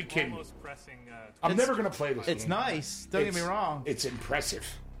 you gotta be kidding me. Almost pressing. I'm never gonna play this. It's game. nice. Don't get me wrong. It's impressive.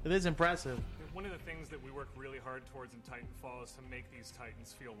 It is impressive. one of the things that we work really hard towards in Titanfall is to make these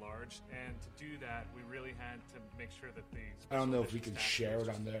Titans feel large, and to do that, we really had to make sure that the. I don't know if we can share it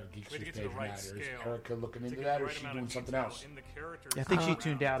on their Geeks We had With to get to Dave the right Matter. Is scale Erica looking to into get that, the or right is she amount doing of something detail else? in the characters. I think she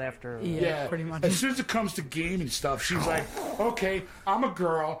tuned out after. Yeah, pretty much. As soon as it comes to game and stuff, she's like, "Okay, I'm a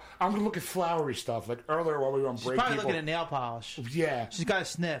girl. I'm gonna look at flowery stuff." Like earlier while we were on She's break, probably people, looking at nail polish. yeah. She's got a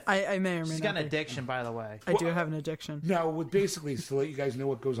sniff. I may or may She's not got an be. addiction, by the way. I do have an addiction. No, what basically is to let you guys know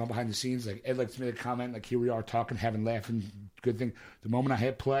what goes on behind the scenes. Like Ed likes to make a comment, like here we are talking, having, laughing, good thing. The moment I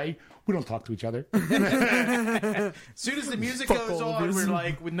hit play, we don't talk to each other. As soon as the music Fuck goes all of on, this. we're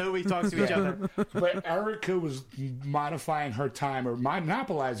like, nobody talks to each other. But Erica was modifying her time or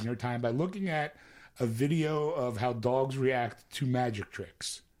monopolizing her time by looking at a video of how dogs react to magic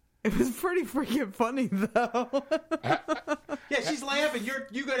tricks. It was pretty freaking funny though. Yeah, she's laughing.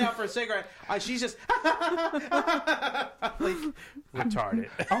 You go down for a cigarette. She's just like retarded.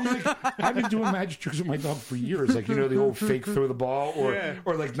 I'm like, I've been doing magic tricks with my dog for years. Like, you know, the old fake throw the ball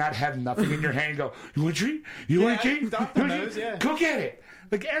or like not have nothing in your hand and go, you want a treat? You want a treat? Doc You want a knows, treat? yeah. Go get it.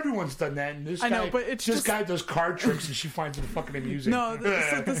 Like, everyone's done that. And this I guy, know, but it's this just- guy does card tricks and she finds it fucking amusing. No,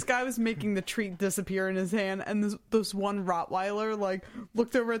 so this guy was making the treat disappear in his hand, and this one Rottweiler like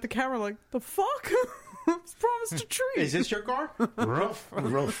looked over at the camera like, "The fuck? I was promised a treat." Is this your car? Rough.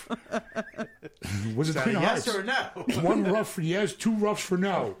 Was it A Queen of yes Hearts? or no? One rough for yes, two roughs for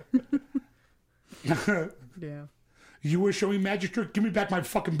no. Yeah. You were showing magic trick? Give me back my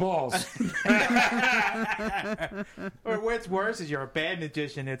fucking balls. Or what's worse is you're a bad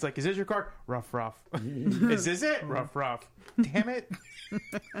magician. It's like, is this your car? Rough. Is this it? Rough. Damn it.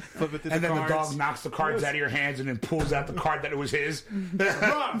 Flip it through And the then the cards. dog knocks the cards out of your hands and then pulls out the card that it was his.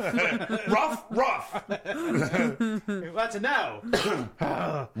 Rough. Rough. That's a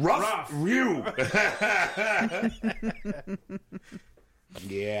no. Rough. You.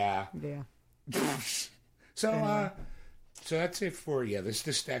 Yeah. Yeah. So that's it for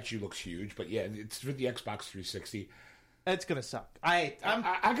this statue looks huge, but yeah, it's for the Xbox 360. It's gonna suck. I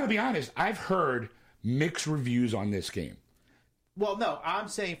gotta be honest, I've heard mixed reviews on this game. Well, no, I'm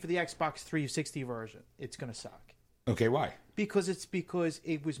saying for the Xbox 360 version, it's gonna suck. Okay, why? Because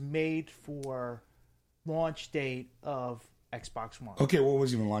it was made for launch date of Xbox One. Okay, what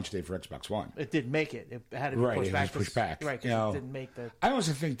was even launch date for Xbox One? It didn't make it. It had to be Right, pushed it back. was pushed back. Right, You because know, it didn't make the. I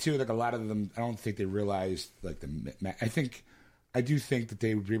also think too, like a lot of them, I don't think they realized like I do think that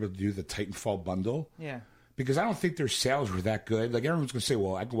they would be able to do the Titanfall bundle. Yeah. Because I don't think their sales were that good. Like everyone's gonna say,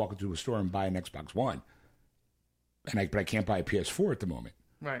 well, I can walk into a store and buy an Xbox One, but I can't buy a PS4 at the moment.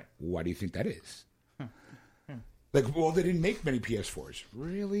 Right. Why do you think that is? Like, well, they didn't make many PS4s.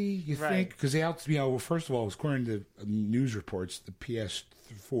 Really? You Right. think? Because first of all, according to news reports, the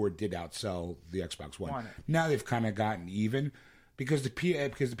PS4 did outsell the Xbox One. Now they've kind of gotten even because the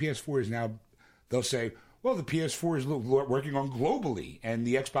PS4 is now, they'll say, well, the PS4 is working on globally and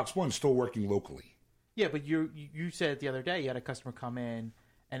the Xbox One is still working locally. Yeah, but you said the other day you had a customer come in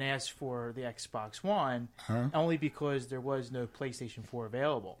and ask for the Xbox One only because there was no PlayStation 4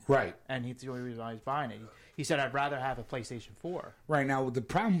 available. Right. And he's the only reason I was buying it. He said, I'd rather have a PlayStation 4. Right now, the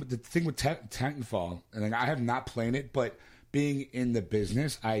thing with Titanfall, and I have not played it, but being in the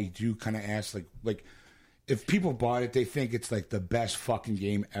business, I do kind of ask, like if people bought it, they think it's like the best fucking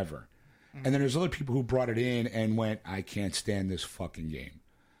game ever, and then there's other people who brought it in and went, I can't stand this fucking game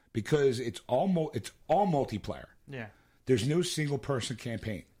because it's all multiplayer. Yeah. There's no single person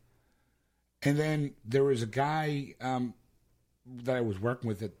campaign, and then there was a guy that I was working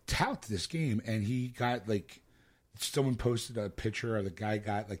with that touted this game, and he got someone posted a picture of the guy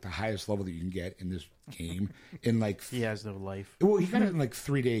got like the highest level that you can get in this game in like He has no life. well, he got it in like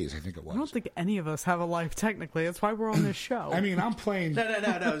 3 days, I think it was. I don't think any of us have a life technically. That's why we're on this show. I mean, I'm playing.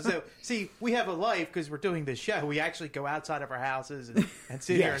 No. So, see, we have a life because we're doing this show. We actually go outside of our houses and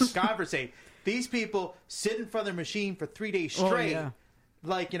sit here and Yes. conversate. These people sit in front of their machine for 3 days Oh, straight. yeah.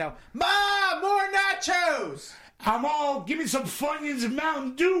 Like, Mom, more nachos! Give me some Funyuns and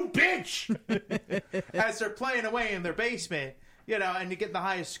Mountain Dew, bitch. As they're playing away in their basement, and you get the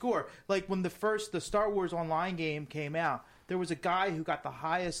highest score. Like when the Star Wars Online game came out, there was a guy who got the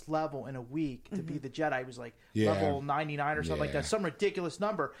highest level in a week to be the Jedi. He was like level 99 or something like Yeah. that, some ridiculous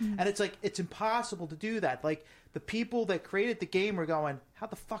number. And it's like, it's impossible to do that. Like the people that created the game were going, how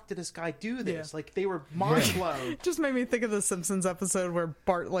the fuck did this guy do this? Yeah. Like they were mind blown. It just made me think of the Simpsons episode where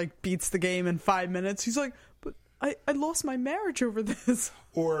Bart beats the game in 5 minutes. He's like, but I lost my marriage over this.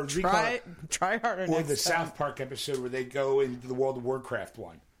 Or Try harder. Or next the time. South Park episode where they go into the World of Warcraft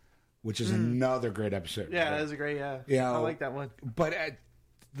one, which is another great episode. Yeah, that was a great, I like that one. But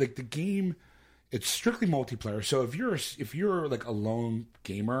the game, it's strictly multiplayer. So if you're like a lone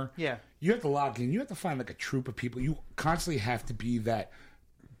gamer, Yeah. you have to log in. You have to find like a troop of people. You constantly have to be that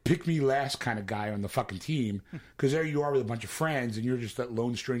pick me last kind of guy on the fucking team, because there you are with a bunch of friends, and you're just that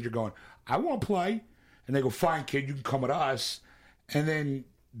lone stranger going, I want to play. And they go, fine, kid, you can come with us. And then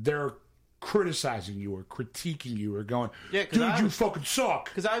they're criticizing you or critiquing you or going, dude, you fucking suck.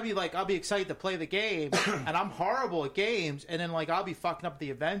 Because I'll be excited to play the game, and I'm horrible at games, and then, like, I'll be fucking up the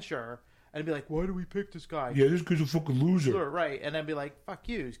adventure, and be like, why do we pick this guy? Yeah, this guy's a fucking loser. Right, and then be like, fuck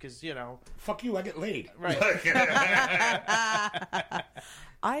you, because, you know. Fuck you, I get laid. Right.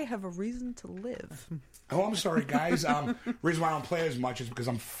 I have a reason to live. Oh, I'm sorry, guys. Reason why I don't play as much is because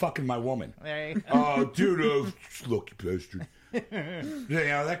I'm fucking my woman. Hey. Oh, dude, look, you bastard. You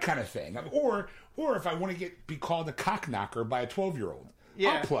know, that kind of thing. Or if I want to be called a cock knocker by a 12-year-old,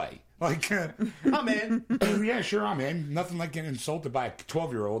 I'll play. Like, I'm in. Yeah, sure, I'm in. Nothing like getting insulted by a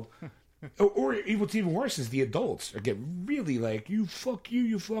 12-year-old. Or what's even worse is the adults get really like, you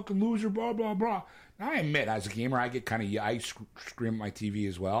fucking loser, blah, blah, blah. Now, I admit, as a gamer, I get kind of, I scream at my TV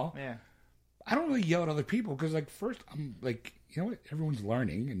as well. Yeah. I don't really yell at other people because, like, first, I'm like, you know what? Everyone's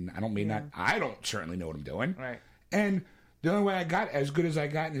learning, and I don't certainly know what I'm doing. Right. And the only way I got as good as I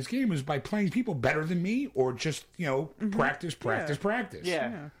got in this game was by playing people better than me or just, you know, practice.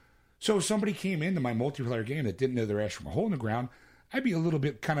 Yeah. So if somebody came into my multiplayer game that didn't know their ass from a hole in the ground, I'd be a little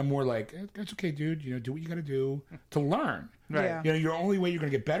bit kind of more like, that's okay, dude. You know, do what you got to do to learn. Right. Yeah. You know, your only way you're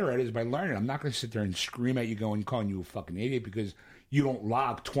going to get better at it is by learning. I'm not going to sit there and scream at you calling you a fucking idiot because you don't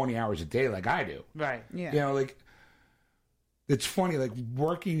log 20 hours a day like I do. Right. Yeah. You know, like, it's funny, like,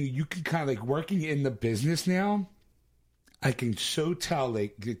 you can kind of, like, working in the business now, I can so tell,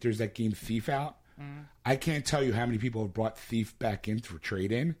 like, there's that game Thief out. I can't tell you how many people have brought Thief back in for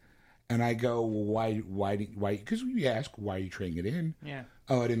trade-in. And I go, well, why? Because we ask, why are you trading it in? Yeah.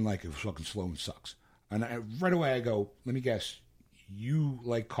 Oh, I didn't like it. It was fucking slow and sucks. And right away I go, let me guess, you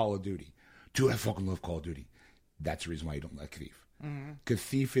like Call of Duty. Dude, I fucking love Call of Duty. That's the reason why you don't like Thief. Because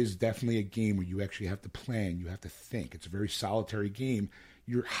Thief is definitely a game where you actually have to plan, you have to think. It's a very solitary game.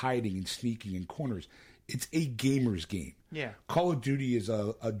 You're hiding and sneaking in corners. It's a gamer's game. Yeah. Call of Duty is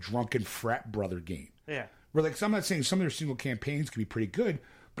a drunken frat brother game. Yeah. Where, like, so I'm not saying some of their single campaigns can be pretty good,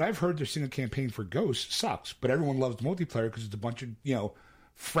 but I've heard their single campaign for Ghost sucks. But everyone loves the multiplayer because it's a bunch of, you know,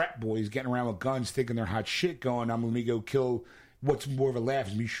 frat boys getting around with guns, thinking they're hot shit, going, I'm going to go kill. What's more of a laugh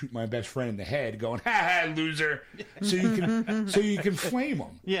is me shoot my best friend in the head, going, ha ha, loser. So you can flame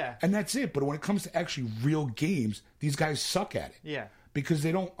them. Yeah. And that's it. But when it comes to actually real games, these guys suck at it. Yeah. Because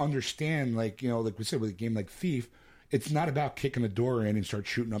they don't understand, like, you know, like we said, with a game like Thief, it's not about kicking the door in and start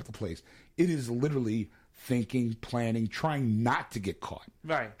shooting up the place. It is literally thinking, planning, trying not to get caught.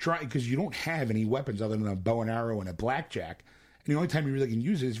 Right. Because you don't have any weapons other than a bow and arrow and a blackjack. And the only time you really can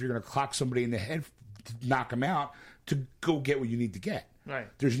use it is if you're going to clock somebody in the head to knock them out to go get what you need to get. Right.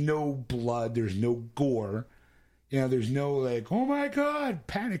 There's no blood. There's no gore. You know, there's no, like, oh, my God,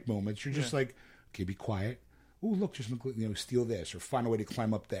 panic moments. You're just like, okay, be quiet. Oh, look, just, you know, steal this or find a way to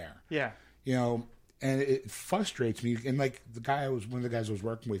climb up there. Yeah. You know, and it frustrates me. And, like, one of the guys I was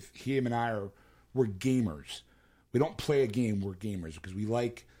working with, him and I we're gamers. We don't play a game, we're gamers because we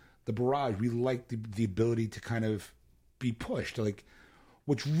like the barrage. We like the ability to kind of be pushed. Like,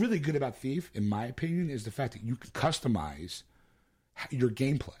 what's really good about Thief, in my opinion, is the fact that you can customize your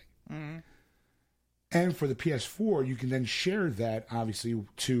gameplay. Mm-hmm. And for the PS4, you can then share that, obviously,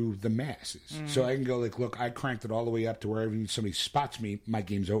 to the masses. Mm-hmm. So I can go, like, look, I cranked it all the way up to wherever somebody spots me, my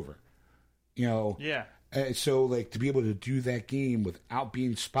game's over. You know? Yeah. So, like, to be able to do that game without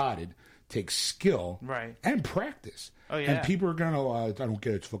being spotted takes skill and practice. Oh, yeah. And people are going to, I don't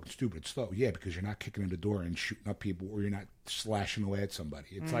get it, it's fucking stupid, it's slow. Yeah, because you're not kicking in the door and shooting up people or you're not slashing away at somebody.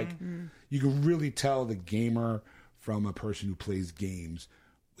 It's like, you can really tell the gamer from a person who plays games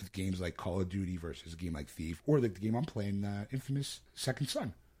with games like Call of Duty versus a game like Thief, or like the game I'm playing, Infamous Second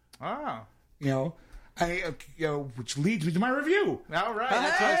Son. Oh. You know, which leads me to my review. All right.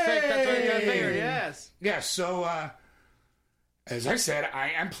 That's what I think. That's what I figured. Yes. Yeah, so, as I said,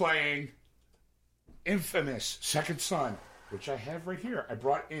 I am playing Infamous Second Son, which I have right here. I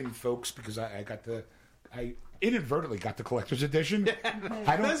brought in, folks, because I inadvertently got the collector's edition.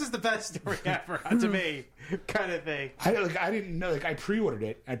 This is the best story ever to me, kind of thing. I didn't know. Like, I pre-ordered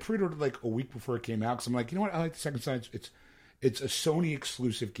it. I pre-ordered like a week before it came out because I'm like, you know what? I like the Second Son. It's a Sony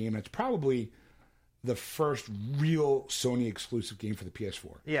exclusive game. It's probably the first real Sony exclusive game for the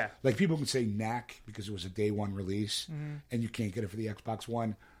PS4. Yeah. Like, people can say Knack because it was a day one release and you can't get it for the Xbox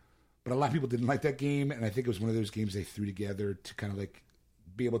One. But a lot of people didn't like that game, and I think it was one of those games they threw together to kind of like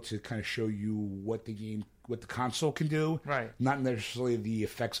be able to kind of show you what the console can do, right? Not necessarily the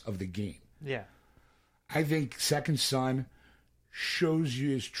effects of the game. Yeah, I think Second Son shows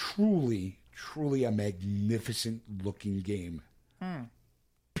you is truly a magnificent looking game.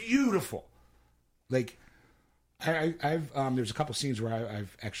 Beautiful. Like, I've there's a couple scenes where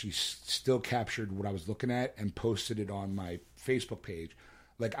I've actually still captured what I was looking at and posted it on my Facebook page.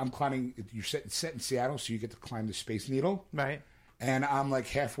 Like, I'm climbing. You're set in Seattle, so you get to climb the Space Needle, Right. and I'm like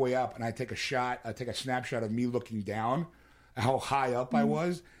halfway up, and I take a snapshot of me looking down, how high up I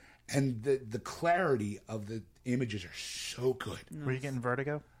was, and the clarity of the images are so good. Were you getting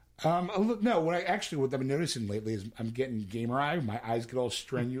vertigo? No, what I've been noticing lately is I'm getting gamer eye. My eyes get all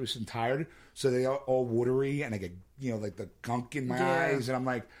strenuous and tired, so they all watery, and I get like the gunk in my eyes, and I'm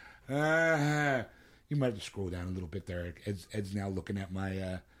like, you might have to scroll down a little bit there. Ed's now looking at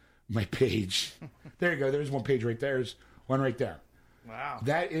my page. There you go. There's one page right there. There's one right there. Wow.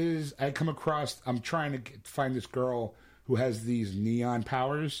 That is, I come across. I'm trying to find this girl who has these neon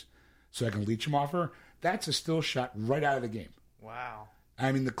powers, so I can leech them off her. That's a still shot right out of the game. Wow.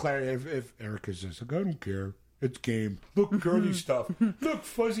 I mean, the clarity. If Erica says, like, I don't care. It's game. Look, girly stuff. Look,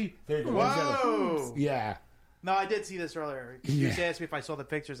 fuzzy. There you go. Whoa. Yeah. No, I did see this earlier. You just asked me if I saw the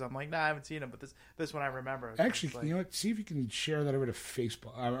pictures. I'm like, nah, I haven't seen them, but this one I remember. Actually, Like, you know what? See if you can share that over to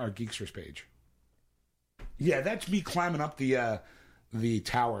Facebook, our Geeksters page. Yeah, that's me climbing up the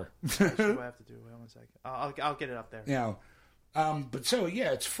tower. that's what I have to do. Wait 1 second. I'll get it up there. You know, but so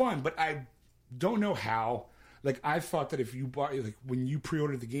yeah, it's fun. But I don't know how. Like, I thought that if you bought, like, when you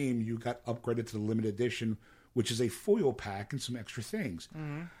pre-ordered the game, you got upgraded to the limited edition, which is a foil pack and some extra things.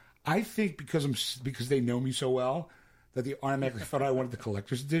 Mm-hmm. I think because they know me so well that they automatically thought I wanted the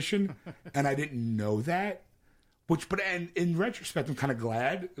collector's edition, and I didn't know that. And in retrospect, I'm kind of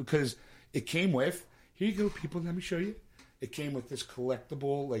glad because it came with, here you go, people, let me show you. It came with this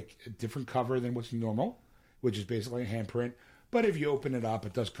collectible, like, a different cover than what's normal, which is basically a handprint. But if you open it up,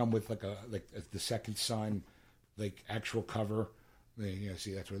 it does come with like the Second Son, like, actual cover. You know,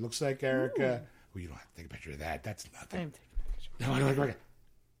 see, that's what it looks like, Erica. Well, you don't have to take a picture of that. That's nothing. No.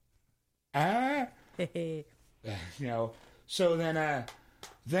 You know. So then I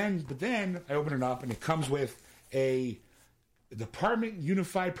open it up and it comes with a Department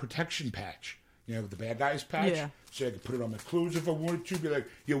Unified Protection patch. You know, the bad guys patch. Yeah. So I could put it on my clothes if I wanted to. Be like,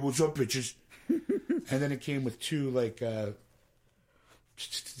 yo, what's up, bitches? And then it came with two like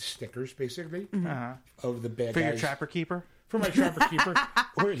stickers, basically, of the bad For guys. your Trapper Keeper? For my Trapper Keeper,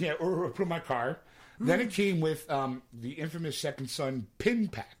 or put in my car. Then it came with the infamous Second Son pin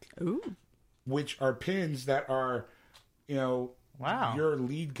pack, which are pins that are, you know, Wow. your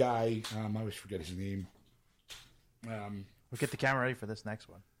lead guy. I always forget his name. We'll get the camera ready for this next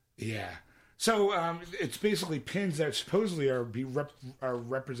one. Yeah. So it's basically pins that supposedly are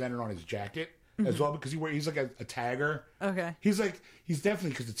represented on his jacket as well, because he's like a tagger. Okay. He's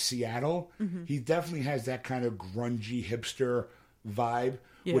definitely, because it's Seattle, he definitely has that kind of grungy hipster vibe,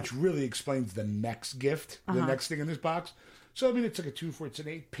 which really explains the next gift, the next thing in this box. So, I mean, it's like it's an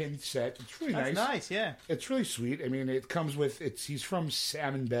 8-pin set. It's really That's nice, yeah. It's really sweet. I mean, it comes with, he's from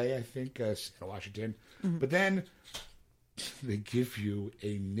Salmon Bay, I think, Seattle, Washington. But then they give you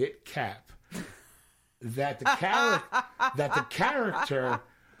a knit cap that the character,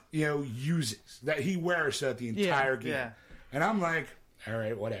 you know, uses, that he wears throughout the entire game. Yeah. And I'm like, all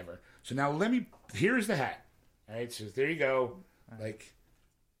right, whatever. So now here's the hat. All right, so there you go. Like,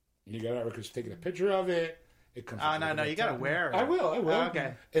 you got Erica's taking a picture of it. It comes. Oh, no, you gotta wear it. I will. Oh,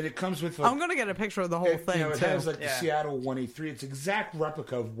 okay. And it comes with. Like, I'm gonna get a picture of the whole thing. You know, it too. has like the Seattle 183. It's exact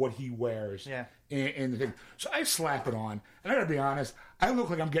replica of what he wears. Yeah. In the thing. So I slap it on, and I gotta be honest. I look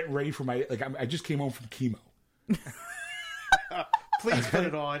like I'm getting ready for I just came home from chemo. Please put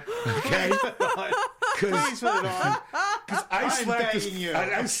it on. Okay. Please put it on. Because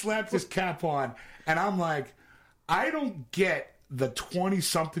I slapped this cap on, and I'm like, I don't get the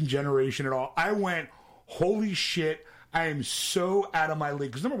 20-something generation at all. I went, holy shit, I am so out of my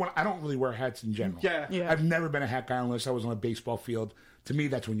league. Because number one, I don't really wear hats in general. Yeah. I've never been a hat guy unless I was on a baseball field. To me,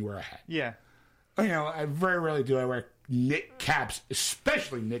 that's when you wear a hat. Yeah. You know, I very rarely do I wear knit caps,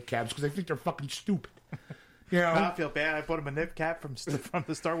 especially knit caps, because I think they're fucking stupid. You know? I feel bad. I bought him a knit cap from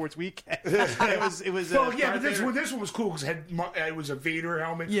the Star Wars weekend. It was. Well, yeah, but this one was cool because it was a Vader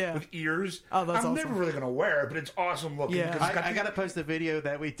helmet with ears. Oh, that's I'm awesome. never really gonna wear it, but it's awesome looking. Yeah. I gotta post the video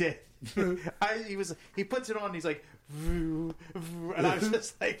that we did. He puts it on. And he's like, and I was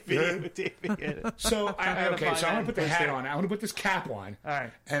just like videotaping it. So I'm gonna put the hat on. I'm gonna put this cap on. All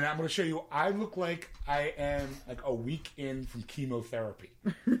right. And I'm gonna show you. I look like I am like a week in from chemotherapy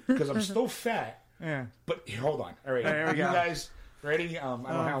because I'm still fat. Yeah. But here, hold on. All right. There we you go. guys ready? I don't know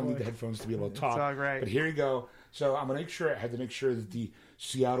how I'll need the headphones to be able to talk. It's all right. But here you go. So I'm gonna I had to make sure that the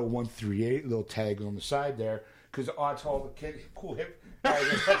Seattle 138 little tag on the side there, because I told the kid, cool hip.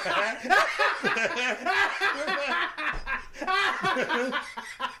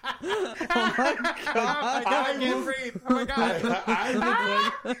 I can't breathe. Oh my god.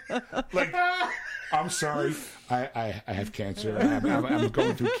 I like, I'm sorry. I have cancer. I'm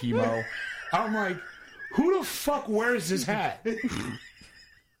going through chemo. I'm like, who the fuck wears this hat?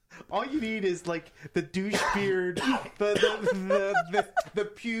 All you need is like the douche beard, the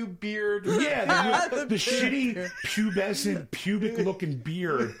pube beard. Yeah, the shitty pubescent pubic looking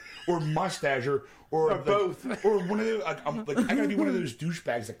beard or mustache or both. or one of those. I gotta be one of those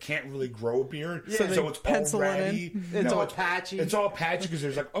douchebags that can't really grow a beard, So they so it's pencil all it in. ratty. It's all patchy. It's all patchy because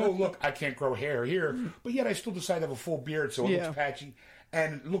there's like, oh look, I can't grow hair here, but yet I still decide to have a full beard, so it Yeah. looks patchy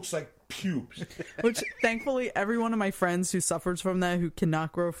and it looks like pubes. Which, thankfully, every one of my friends who suffers from that, who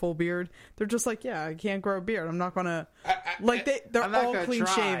cannot grow a full beard, they're just like, yeah, I can't grow a beard. I'm not gonna they're I'm not all gonna clean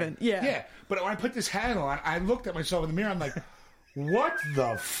try. shaven. Yeah. Yeah, but when I put this hat on, I looked at myself in the mirror. I'm like, what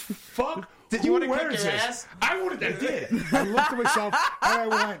the fuck? Did you Who wanna kick wears your this? ass? I did. I looked at myself and I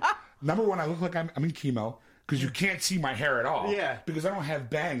went, number one, I look like I'm in chemo because you can't see my hair at all. Yeah. Because I don't have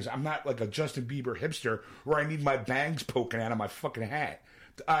bangs. I'm not like a Justin Bieber hipster where I need my bangs poking out of my fucking hat.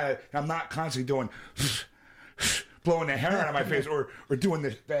 I'm not constantly doing blowing the hair out of my face or doing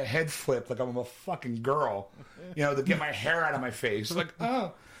the head flip like I'm a fucking girl, to get my hair out of my face. Like,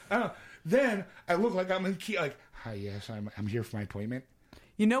 oh. Then I look like I'm in like, hi, yes, I'm here for my appointment.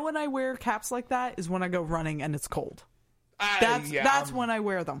 You know when I wear caps like that is when I go running and it's cold. That's when I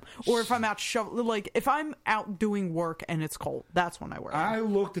wear them. Or if I'm out if I'm out doing work and it's cold, that's when I wear them. I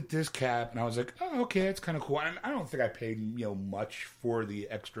looked at this cap and I was like, oh, okay, it's kind of cool. And I don't think I paid much for the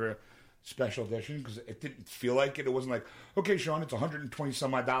extra special edition because it didn't feel like it. It wasn't like, okay, Sean, it's $120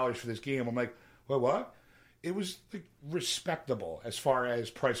 some odd for this game. I'm like, well, what? It was like respectable as far as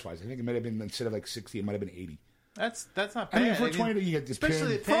price wise. I think it might have been, instead of like 60, it might have been 80. That's not I bad. mean, for 20, you get this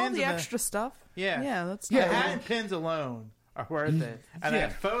especially pin. For all pins the and extra stuff. Yeah, that's the not hat bad. and pins alone are worth it. And Yeah.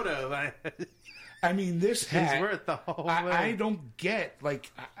 that photo, I mean, this hat is worth the whole I thing. don't get, like,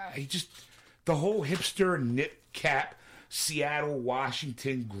 I just, the whole hipster knit cap, Seattle,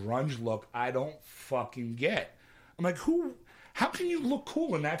 Washington grunge look, I don't fucking get. I'm like, how can you look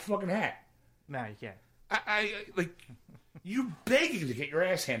cool in that fucking hat? No, you can't. I like, you begging to get your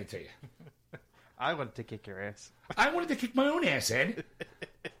ass handed to you. I wanted to kick your ass. I wanted to kick my own ass, Ed.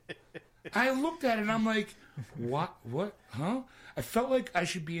 I looked at it and I'm like, what, huh? I felt like I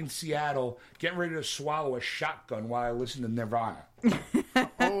should be in Seattle getting ready to swallow a shotgun while I listen to Nirvana.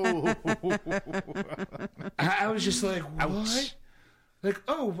 Oh, I was just like, what? Ouch. Like,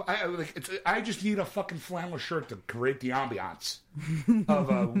 I just need a fucking flannel shirt to create the ambiance of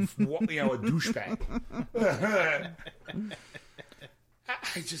a douchebag.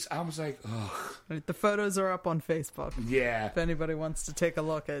 I was like, ugh. The photos are up on Facebook. Yeah. If anybody wants to take a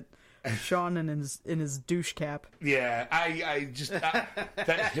look at Sean in his douche cap. Yeah, I just that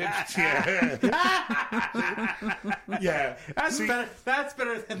hip, yeah, yeah. that's better. That's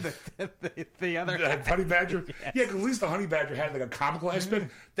better than the other. The honey badger. Yes. Yeah, 'cause at least the honey badger had like a comical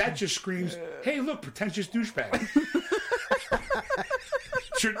aspect. That just screams, "Hey, look, pretentious douchebag."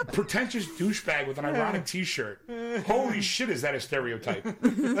 Pretentious douchebag with an ironic T-shirt. Holy shit, is that a stereotype?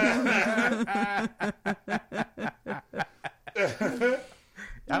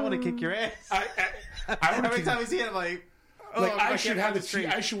 I want to kick your ass. I wanna Every kick- time I see it, I'm like, oh, Like, I'm I gonna should get have off the street.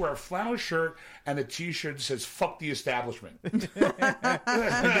 I should wear a flannel shirt and a T-shirt that says "fuck the establishment." And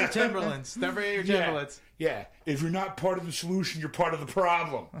your Timberlands. Don't forget your Timberlands. Yeah. If you're not part of the solution, you're part of the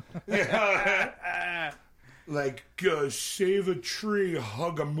problem. Like, save a tree,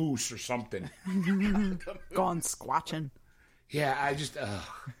 hug a moose, or something. Gone squatching. Yeah, I just,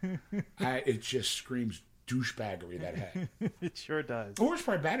 it just screams douchebaggery, that hat. It sure does. The worst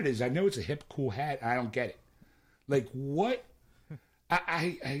part about it is I know it's a hip, cool hat, and I don't get it. Like, what?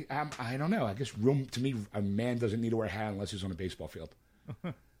 I don't know. I guess to me, a man doesn't need to wear a hat unless he's on a baseball field.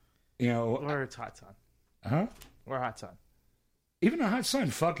 Or it's hot sun. Huh? Or hot sun. Even a hot sun,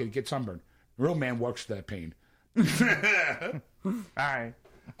 fuck it, get sunburned. A real man works for that pain. All right.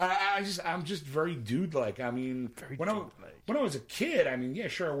 I'm just very dude-like. I mean, when I was a kid, I mean, yeah,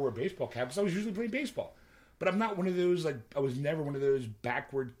 sure, I wore a baseball cap because I was usually playing baseball. But I'm not one of those, like, I was never one of those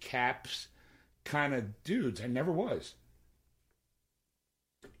backward caps kind of dudes. I never was.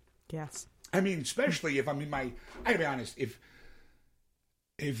 Yes. I mean, especially if I'm in I gotta be honest, if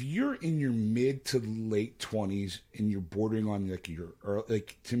you're in your mid to late 20s and you're bordering on, like, your early,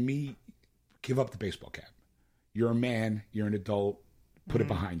 like, to me, give up the baseball cap. You're a man, you're an adult, put it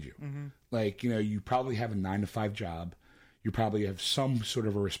behind you. Mm-hmm. Like, you probably have a 9-to-5 job. you probably have some sort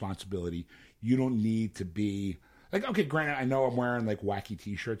of a responsibility. You don't need to be like, okay, granted, I know I'm wearing like wacky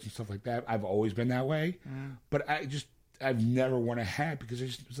T-shirts and stuff like that. I've always been that way, but I've never worn a hat because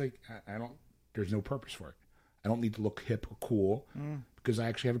it was like, I don't. There's no purpose for it. I don't need to look hip or cool because I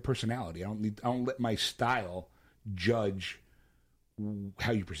actually have a personality. I don't let my style judge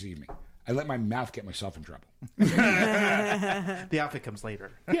how you perceive me. I let my mouth get myself in trouble. The outfit comes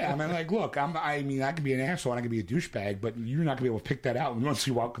later. Yeah, I mean, like, look, I can be an asshole and I can be a douchebag, but you're not gonna be able to pick that out. Once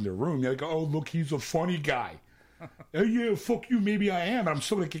you walk in the room, you're like, oh, look, he's a funny guy. Oh yeah, fuck you. Maybe I am, but I'm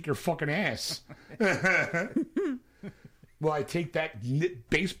still gonna kick your fucking ass. Well, I take that knit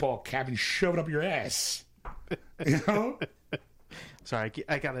baseball cap and shove it up your ass. You know? Sorry,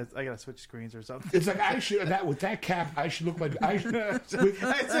 I gotta switch screens or something. It's like with that cap, I should look like Every time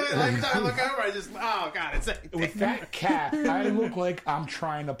I look over, with that cap, I look like I'm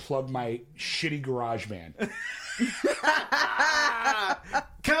trying to plug my shitty garage band.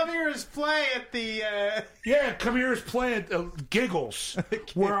 Come here's play at the Come here's play at Giggles,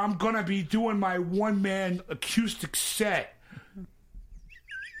 where I'm gonna be doing my one-man acoustic set.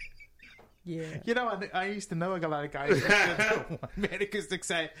 Yeah. You know, I used to know a lot of guys that did the one-man acoustic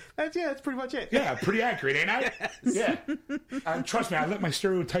set. That's pretty much it. Yeah, pretty accurate, ain't I? Yes. Yeah. Trust me, I let my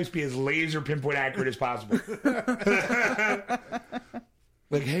stereotypes be as laser pinpoint accurate as possible.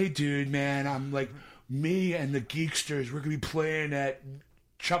 Like, hey, dude, man, I'm like, me and the Geeksters, we're going to be playing at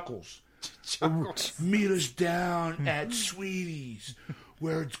Chuckles. Meet us down at Sweeties,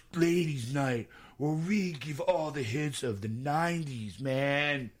 where it's ladies' night, where we give all the hits of the 90s,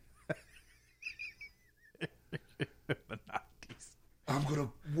 man. The 90s. I'm gonna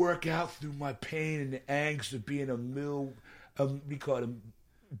work out through my pain and the angst of being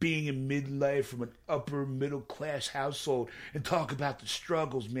being in midlife from an upper middle class household and talk about the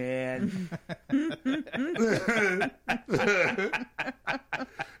struggles, man.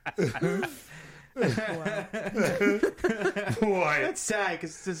 Boy, That's sad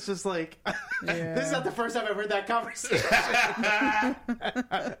because it's just like this is not the first time I've heard that conversation.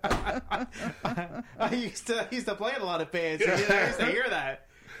 I used to play in a lot of bands. So, I used to hear that.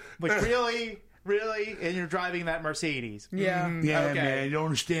 Like really, and you're driving that Mercedes. Yeah. yeah, Okay. man, you don't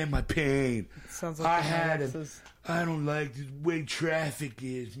understand my pain. Sounds like I don't like the way traffic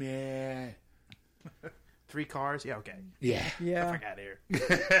is, man. 3 cars. Yeah. Okay. Yeah. Yeah. Fuck out of here.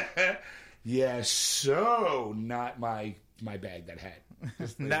 Yeah, so not my bag, that hat.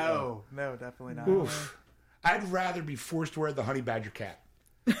 No, definitely not. Oof. I'd rather be forced to wear the honey badger cap.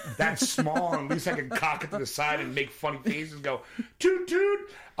 That's small, and at least I can cock it to the side and make funny faces and go, toot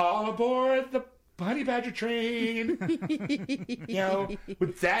toot, all aboard the honey badger train. You know,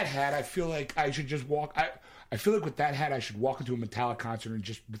 with that hat, I feel like I should just walk. I feel like with that hat, I should walk into a Metallica concert and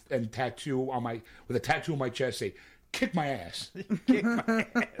with a tattoo on my chest say, kick my ass. Kick my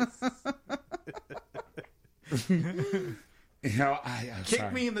ass. You know, I'm Kick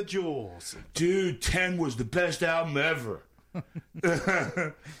sorry. me in the jewels. Dude, 10 was the best album ever.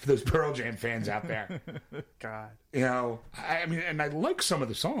 For those Pearl Jam fans out there. God. You know, I mean, and I like some of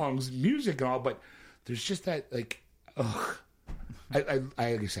the songs, music and all, but there's just that, like, ugh. Like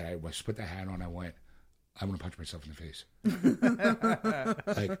I said, I put that hat on, I went, I want to punch myself in the face.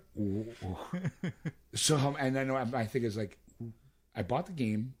 Like, ooh. So, and I know my thing is like, I bought the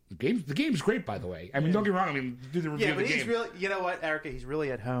game. The game's great, by the way. I mean, don't get me wrong. I mean, do the review Yeah, of the but he's game. really, you know what, Erica? He's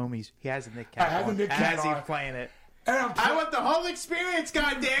really at home. He has a Nick Cap. I have a Nick Cap as on. he's playing it. And I want the whole experience.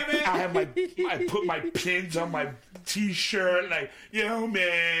 God damn it! I put my pins on my t-shirt, like, yo,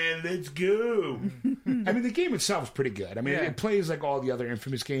 man, let's go. I mean, the game itself is pretty good. I mean, it plays like all the other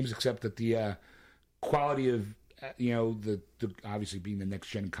Infamous games, except that the quality of, the obviously being the next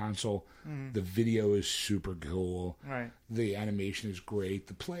gen console, the video is super cool. Right. The animation is great.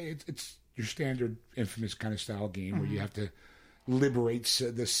 The play, it's your standard Infamous kind of style game where you have to liberate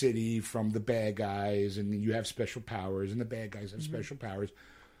the city from the bad guys, and you have special powers, and the bad guys have special powers.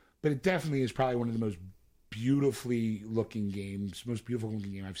 But it definitely is probably one of the most beautifully looking games, most beautiful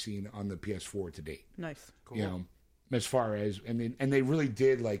looking game I've seen on the PS4 to date. Nice. Cool. You know, as far as and they really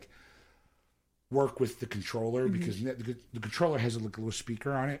did like work with the controller because the controller has a little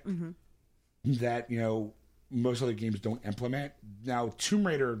speaker on it that most other games don't implement. Now, Tomb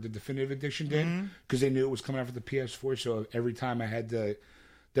Raider, the Definitive Edition did, because they knew it was coming out for the PS4. So every time I had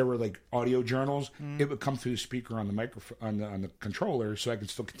there were like audio journals, it would come through the speaker on the microphone on the controller, so I could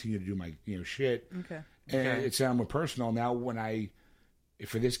still continue to do my shit. Okay. And it sounded more personal. Now,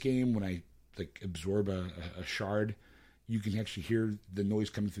 for this game, when I like absorb a shard, you can actually hear the noise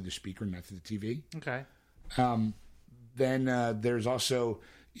coming through the speaker, not through the TV. Okay. Then there's also,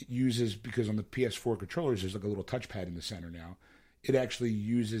 it uses, because on the PS4 controllers there's like a little touchpad in the center now. It actually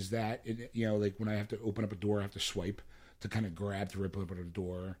uses that. Like when I have to open up a door, I have to swipe to kind of grab to rip open a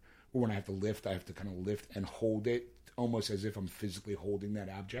door. Or when I have to lift, I have to kind of lift and hold it, almost as if I'm physically holding that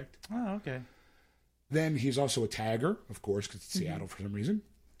object. Oh, okay. Then he's also a tagger, of course, because it's Seattle for some reason.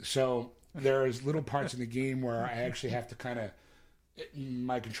 So there's little parts in the game where I actually have to kind of,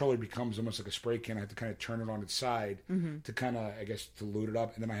 my controller becomes almost like a spray can. I have to kind of turn it on its side to kind of, I guess, to load it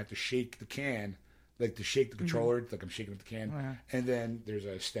up. And then I have to shake the can, like to shake the controller, like I'm shaking up the can. And then there's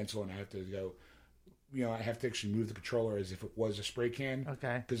a stencil, and I have to go, I have to actually move the controller as if it was a spray can.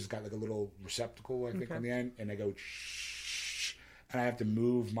 Okay. Because it's got like a little receptacle, I think, on the end. And I go, shh. And I have to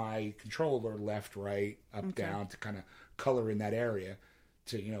move my controller left, right, up, down to kind of color in that area.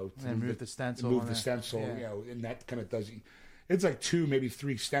 To move the stencil. And that kind of does. It's like 2, maybe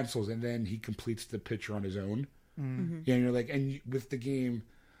 3 stencils, and then he completes the picture on his own. And you're like, with the game,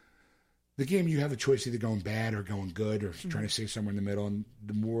 you have a choice either going bad or going good, or trying to stay somewhere in the middle. And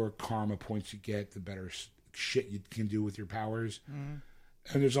the more karma points you get, the better shit you can do with your powers. And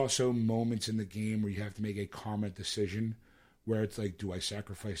there's also moments in the game where you have to make a karma decision, where it's like, do I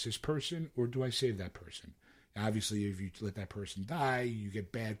sacrifice this person or do I save that person? Obviously, if you let that person die, you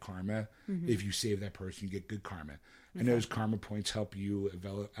get bad karma. If you save that person, you get good karma. And those karma points help you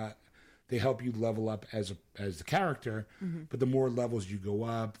develop. They help you level up as the character. But the more levels you go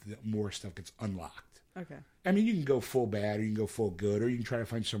up, the more stuff gets unlocked. Okay. I mean, you can go full bad, or you can go full good, or you can try to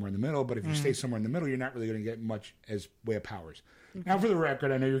find somewhere in the middle. But if you stay somewhere in the middle, you're not really going to get much as way of powers. Now, for the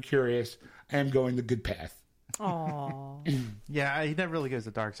record, I know you're curious. I am going the good path. Aww. Yeah, he never really goes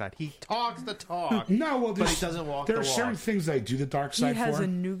the dark side. He talks the talk. No, well, but he doesn't walk the There are walk. certain things that I do the dark side He has for. a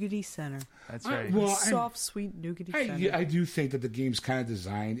nougaty center. That's right. well, Soft, sweet nougaty center. I do think that the game's kind of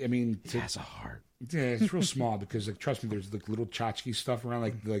designed. I mean, He has a heart. yeah, it's real small because, like, trust me, there's like little tchotchke stuff around.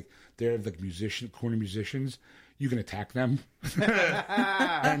 Like they're like corner musicians. You can attack them,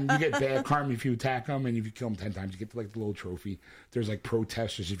 and you get bad karma if you attack them. And if you kill them 10 times, you get like the little trophy. There's like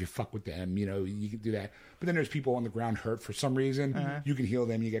protesters if you fuck with them. You can do that. But then there's people on the ground hurt for some reason. You can heal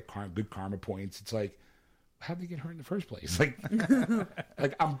them. You get good karma points. It's like, how'd they get hurt in the first place? Like,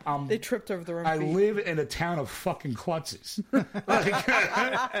 I'm They tripped over the wrong I feet. live in a town of fucking klutzes. like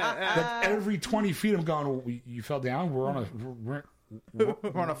every 20 feet, I'm going, well, you fell down? We're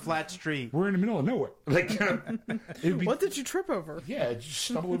on a flat street. we're in the middle of nowhere. Like, it'd be, What did you trip over? yeah, just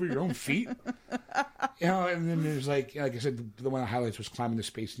stumble over your own feet. And then there's like I said, the one of the highlights was climbing the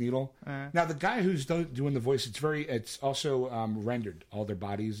Space Needle. Now, the guy who's doing the voice, it's also rendered. All their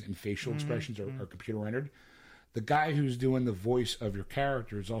bodies and facial expressions are computer rendered. The guy who's doing the voice of your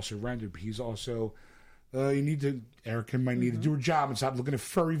character is also rendered, but he's also, Erica might need to do her job and stop looking at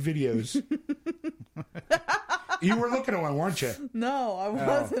furry videos. You were looking at one, weren't you? No, I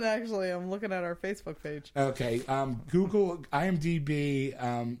wasn't actually. I'm looking at our Facebook page. Okay. Google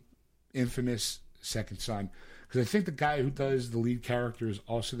IMDb Infamous Second Son. Because I think the guy who does the lead character is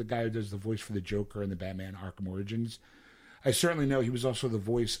also the guy who does the voice for the Joker in the Batman Arkham Origins. I certainly know he was also the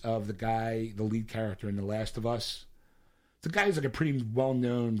voice of the lead character in The Last of Us. The guy's like a pretty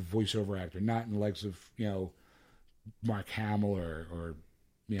well-known voiceover actor, not in the likes of, Mark Hamill or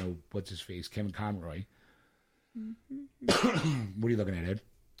what's his face, Kevin Conroy. What are you looking at, Ed?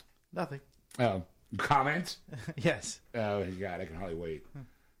 Nothing. Oh, comments? Yes. Oh, God, I can hardly wait.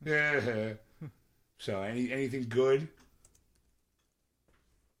 Yeah. So, anything good?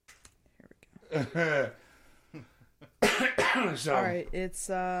 Here we go. So, All right, it's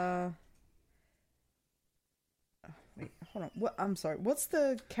wait, hold on. I'm sorry. What's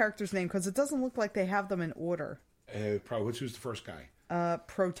the character's name? Because it doesn't look like they have them in order. probably who's the first guy?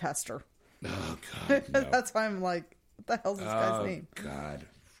 Protester. Oh God, no. That's why I'm like, what the hell's this guy's name? God,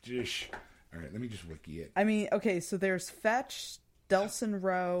 Jish. All right, let me just wiki it. I mean, okay, so there's Fetch, Delson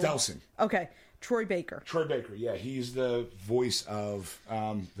Rowe. Delson. Okay, Troy Baker. Troy Baker, yeah, he's the voice of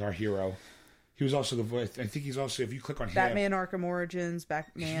our hero. He was also the voice. I think he's also, if you click on him, Batman Arkham Origins,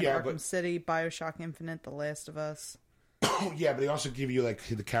 Batman Yeah, Arkham but- City, Bioshock Infinite, The Last of Us. yeah, but they also give you like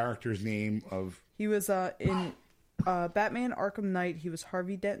the character's name of. He was in Batman Arkham Knight. He was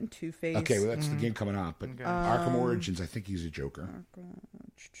Harvey Dent and Two-Face. Okay, well that's the game coming up, but Arkham Origins, I think he's a Joker.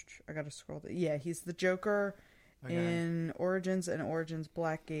 I gotta scroll. Yeah, he's the Joker in Origins and Origins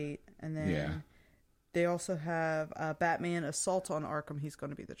Blackgate, and then they also have Batman Assault on Arkham. He's going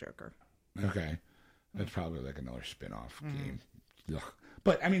to be the Joker. Okay, that's probably like another spin-off game. Ugh.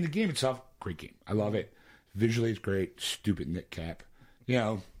 But I mean, the game itself, great game. I love it. Visually, it's great. Stupid Nick Cap,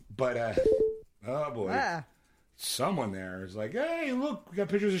 But oh boy, someone there is like, "Hey, look, we got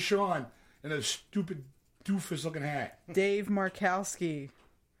pictures of Sean in a stupid doofus-looking hat." Dave Markowski.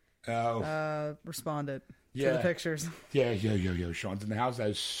 responded to Yeah. the pictures. Yeah, yo, Sean's in the house. That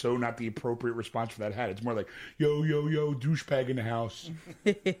is so not the appropriate response for that hat. It's more like, yo, douchebag in the house.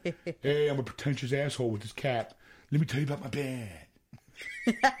 Hey, I'm a pretentious asshole with this cap. Let me tell you about my band.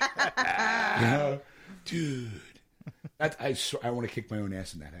 Dude. I want to kick my own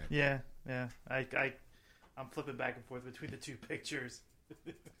ass in that hat. Yeah. I'm flipping back and forth between the two pictures.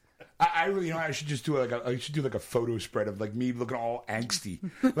 I really, I should just do I should do like a photo spread of like me looking all angsty.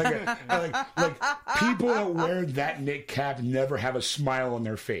 Like people that wear that knit cap never have a smile on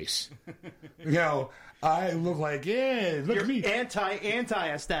their face. I look like, look at me.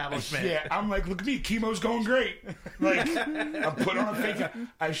 Anti-establishment. Yeah, I'm like, look at me, chemo's going great. Like, I'm putting on a fake.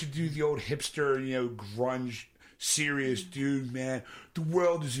 I should do the old hipster, grunge, serious dude, man. The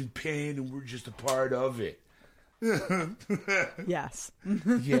world is in pain and we're just a part of it. Yes.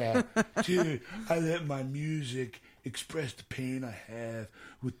 Yeah, dude, I let my music express the pain I have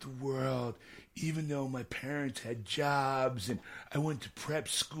with the world, even though my parents had jobs and I went to prep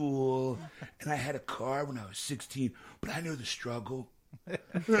school and I had a car when I was 16, but I know the struggle. I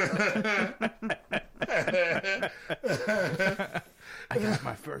got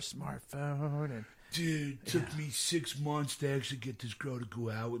my first smartphone. And Dude, it took me 6 months to actually get this girl to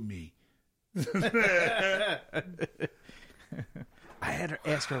go out with me. I had to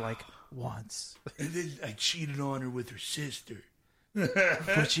ask her like once, And then I cheated on her with her sister.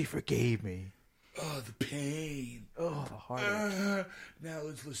 but she forgave me. Oh, the pain. Oh, the heartache. Now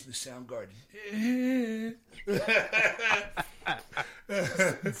let's listen to Soundgarden.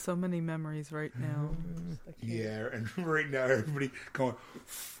 So many memories right now. Yeah, and right now everybody going,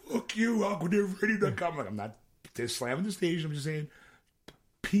 fuck you, AquanetRadio.com. Like, I'm not just slamming the stage. I'm just saying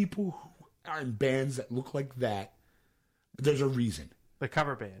people who are in bands that look like that, there's a reason. The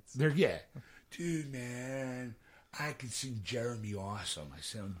cover bands. Dude, man, I can sing Jeremy Awesome. I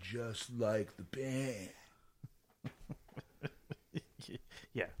sound just like the band.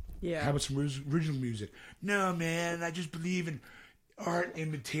 Yeah. Yeah. How about some original music? No, man, I just believe in art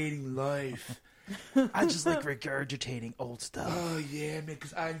imitating life. I just like regurgitating old stuff. Oh, yeah, man,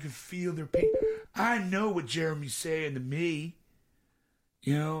 because I can feel their pain. I know what Jeremy's saying to me.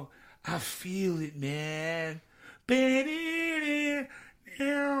 I feel it, man.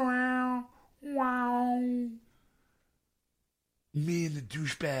 Me and the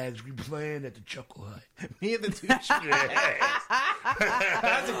douchebags, we playing at the Chuckle Hut. Me and the douchebags.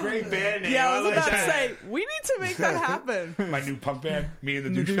 That's a great band name. Yeah, I was like about to that. say, we need to make that happen. My new punk band, me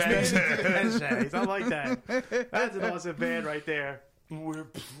and the douchebags. I like that. That's an awesome band right there. We're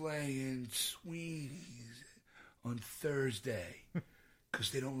playing Sweeney's on Thursday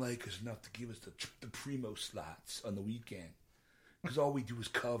because they don't like us enough to give us the primo slots on the weekend. Because all we do is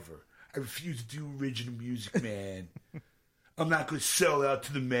cover. I refuse to do original music, man. I'm not going to sell out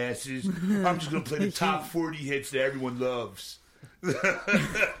to the masses. I'm just going to play the top 40 hits that everyone loves. I'm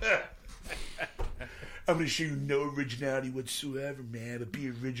going to show you no originality whatsoever, man. But be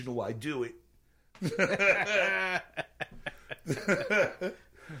original while I do it.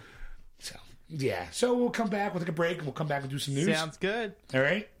 So we'll come back. We'll take a break and we'll come back and do some news. Sounds good. All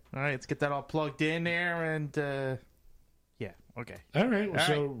right. All right, let's get that all plugged in there, and yeah, okay. All right.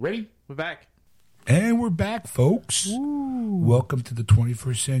 So ready? We're back. And we're back, folks. Ooh. Welcome to the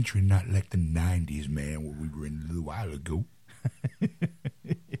 21st century, not like the 90s, man, where we were in a little while ago.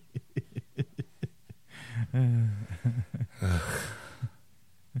 God.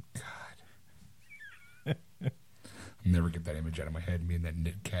 I'll never get that image out of my head, me and that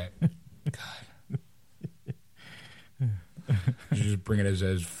knit cat. God. Just bring it as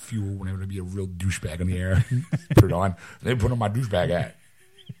fuel when I'm going to be a real douchebag in the air. Put it on. Then put on my douchebag hat.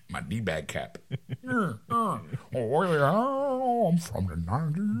 My D-bag cap. Oh, yeah, I'm from the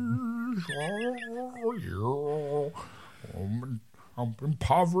 90s. Oh, yeah. I'm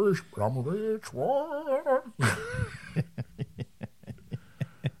impoverished, but I'm rich.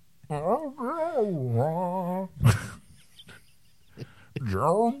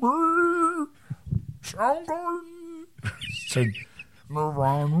 Jeremy, Soundgarden, said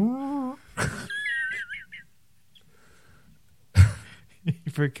Nirvana.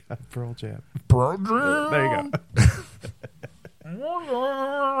 You forgot Pearl Jam. Pearl Jam. There you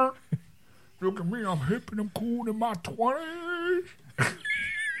go. Look at me, I'm hip and I'm cool in my 20s.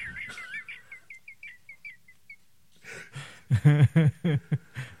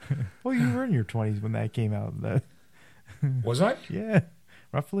 Well, you were in your 20s when that came out. Was I? Yeah,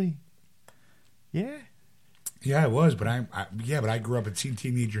 roughly. Yeah. Yeah, I was, but I grew up a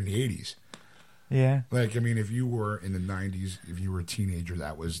teenager in the 80s. Yeah. Like, I mean, if you were in the 90s, if you were a teenager,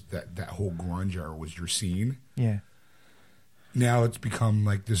 that whole grunge era was your scene. Yeah. now it's become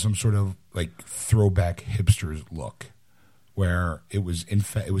like there's some sort of like throwback hipsters look, where it was in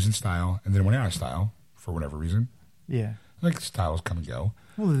style and then it went out of style for whatever reason. Yeah. Like styles come and go.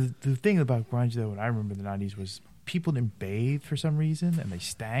 Well, the thing about grunge, though, what I remember in the 90s was people didn't bathe for some reason, and they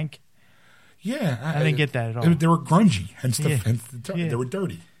stank. Yeah. I didn't get that at all. They were grungy, hence the, Yeah. hence the term. Yeah. They were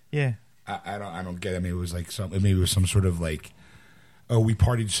dirty. Yeah. I don't get it. I mean, it was like maybe it was some sort of like, oh, we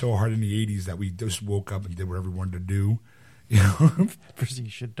partied so hard in the 80s that we just woke up and did whatever we wanted to do. You know? First thing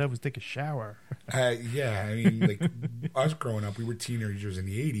you should do was take a shower. Yeah, I mean, like us growing up, we were teenagers in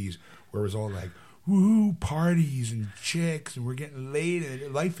the 80s where it was all like, woo, parties and chicks and we're getting laid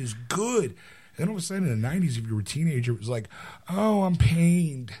and life is good. And then all of a sudden in the 90s, if you were a teenager, it was like, oh, I'm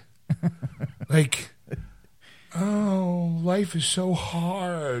pained. Like, oh, life is so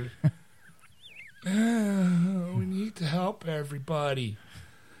hard. Oh, we need to help everybody.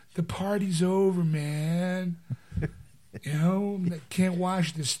 The party's over, man. You know, I can't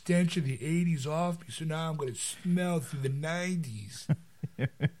wash the stench of the 80s off me, so now I'm going to smell through the 90s.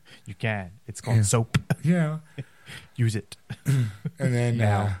 You can. It's called soap. Yeah. Use it. And then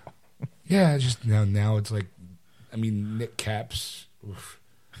Now. yeah, just now it's like, I mean, knit caps. Oof.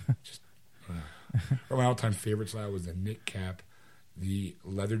 Just one of my all-time favorite style was the knit cap, the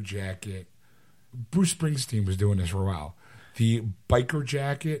leather jacket. Bruce Springsteen was doing this for a while. The biker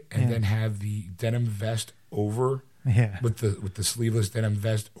jacket, and then have the denim vest over Yeah. with the sleeveless denim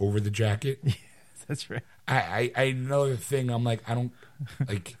vest over the jacket. That's right. I another thing. I'm like, I don't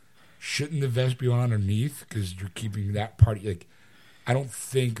like. Shouldn't the vest be on underneath because you're keeping that part? Like, I don't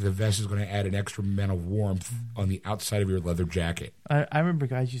think the vest is going to add an extra amount of warmth on the outside of your leather jacket. I remember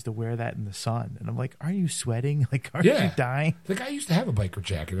guys used to wear that in the sun, and I'm like, "Are you sweating? Like, aren't you dying?" Like, I used to have a biker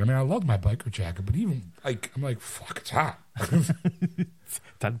jacket. I mean, I loved my biker jacket, but even like, I'm like, fuck, it's hot.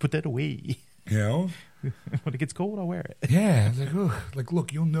 Time to put that away. You know? When it gets cold, I'll wear it. Yeah. It's like, ugh. Like,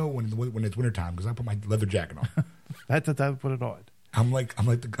 look, you'll know when it's wintertime because I put my leather jacket on. That's the time to put it on. I'm like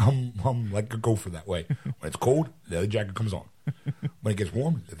a gopher that way. When it's cold, leather jacket comes on. When it gets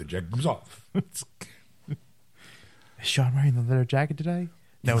warm, leather jacket comes off. Is Sean wearing the leather jacket today?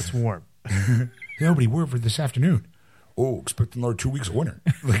 No, it's warm. Nobody wore it for this afternoon. Oh, expect another 2 weeks of winter.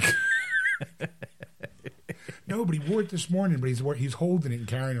 Like, nobody wore it this morning, but he's holding it and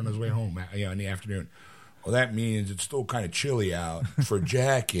carrying it on his way home. In the afternoon. Well, that means it's still kind of chilly out for a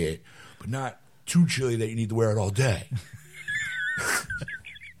jacket, but not too chilly that you need to wear it all day.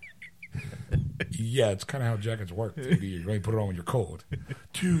 Yeah, it's kind of how jackets work. Dude. You only put it on when you're cold.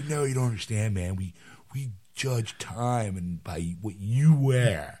 Dude, no, you don't understand, man. We judge time and by what you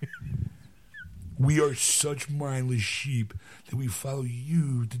wear. We are such mindless sheep that we follow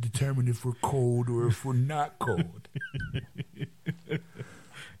you to determine if we're cold or if we're not cold.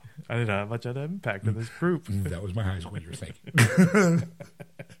 I didn't have much of an impact on this group. That was my high school years thinking.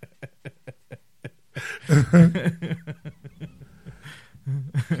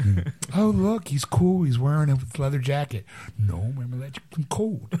 Oh, look, he's cool. He's wearing a leather jacket. No, remember that? I'm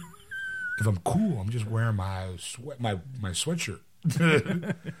cold. If I'm cool, I'm just wearing my sweatshirt.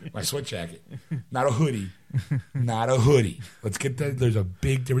 My sweat jacket. Not a hoodie. Not a hoodie. Let's get that. There's a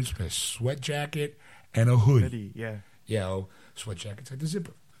big difference between a sweat jacket and a hoodie. Yeah. Yeah, sweat jackets had the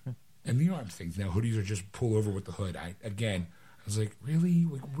zipper. And the arm things. Now, hoodies are just pull over with the hood. I was like, really?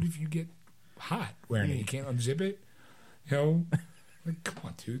 Like, what if you get hot wearing it? You can't unzip it? You know? Like, come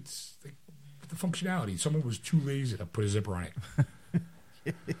on, dude. It's like the functionality. Someone was too lazy to put a zipper on it.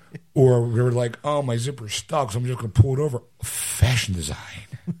 Or we were like, oh, my zipper's stuck, so I'm just going to pull it over. Fashion design.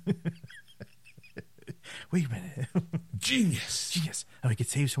 Wait a minute. Genius. Genius. And we could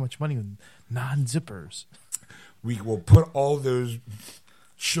save so much money on non-zippers. We will put all those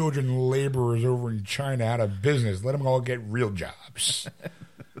children laborers over in China out of business. Let them all get real jobs.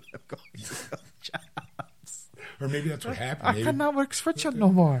 Or maybe that's what happened. I cannot work sweatshop no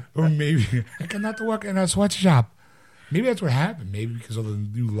more. Or maybe I cannot work in a sweatshop. Maybe that's what happened. Maybe because of the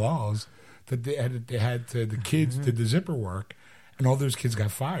new laws that they had to the kids did the zipper work, and all those kids got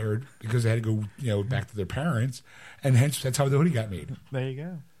fired because they had to go back to their parents, and hence that's how the hoodie got made. There you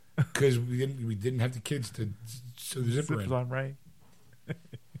go. Because we didn't have the kids to sew the zipper in. On right.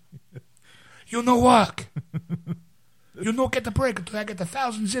 You'll no work. You'll not get the break until I get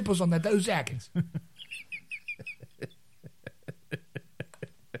 1,000 zippers on those jackets.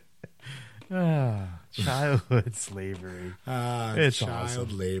 Childhood slavery. It's child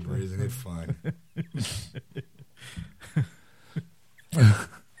awesome. labor, isn't it fun?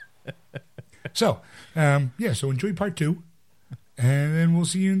 So enjoy part 2, and then we'll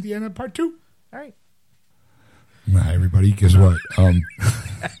see you at the end of part 2. All right. Hi, everybody. Guess what?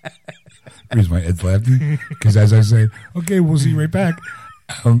 The reason why Ed's laughing, because as I say, okay, we'll see you right back.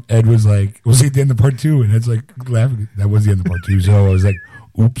 Ed was like, we'll see you at the end of part 2. And Ed's like, laughing. That was the end of part 2. So I was like,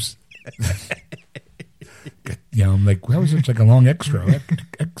 oops. You know, I'm like, that was such like a long outro.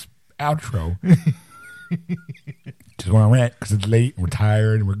 Just want to rant because it's late and we're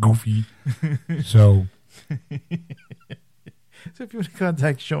tired and we're goofy. So if you want to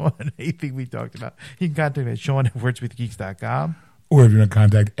contact Sean on anything we talked about, you can contact him at Sean@wordswithgeeks.com. Or if you want to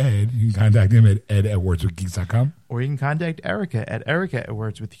contact Ed, you can contact him at ed@wordswithgeeks.com. Or you can contact Erica at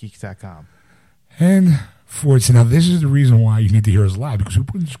erica@wordswithgeeks.com. And now this is the reason why you need to hear us live, because we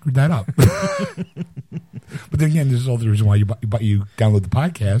wouldn't screw that up. But then again, this is all the reason why you download the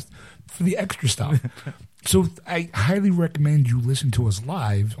podcast for the extra stuff. So I highly recommend you listen to us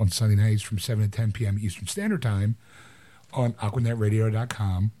live on Sunday nights from 7 to 10 p.m. Eastern Standard Time on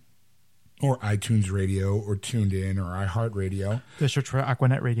AquanetRadio.com or iTunes Radio or TuneIn or iHeartRadio. Just search for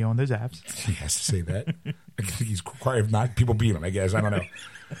Aquanet Radio on those apps. He has to say that. I think he's required. If not, people beat him, I guess. I don't know.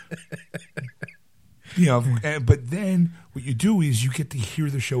 You know, but then what you do is you get to hear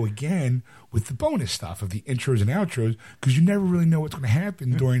the show again with the bonus stuff of the intros and outros, because you never really know what's going to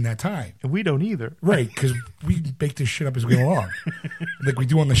happen during that time. And we don't either. Right, because we make this shit up as we go along, like we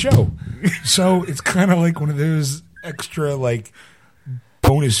do on the show. So it's kind of like one of those extra, like,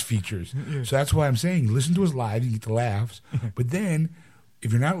 bonus features. So that's why I'm saying listen to us live, you get the laughs. But then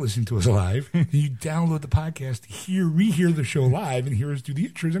if you're not listening to us live, then you download the podcast to rehear the show live and hear us do the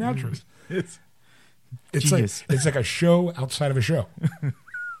intros and outros. It's like a show outside of a show.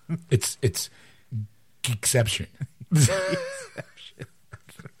 It's Geekception.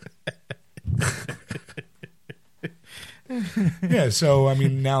 Yeah, so I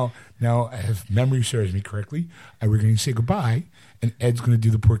mean now if memory serves me correctly, we're going to say goodbye, and Ed's going to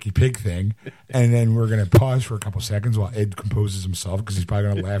do the Porky Pig thing, and then we're going to pause for a couple seconds while Ed composes himself, because he's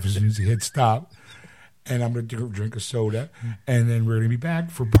probably going to laugh as soon as he hits stop. And I'm going to drink a soda, and then we're going to be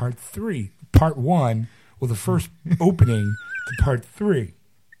back for part 3. Part 1, well, the first opening to part 3.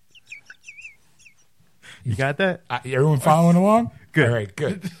 You got that? Everyone following along? Good. All right,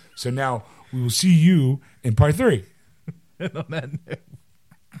 good. So now we will see you in part 3. And on that note.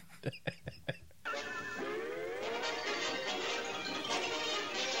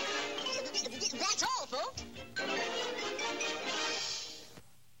 That's all, folks.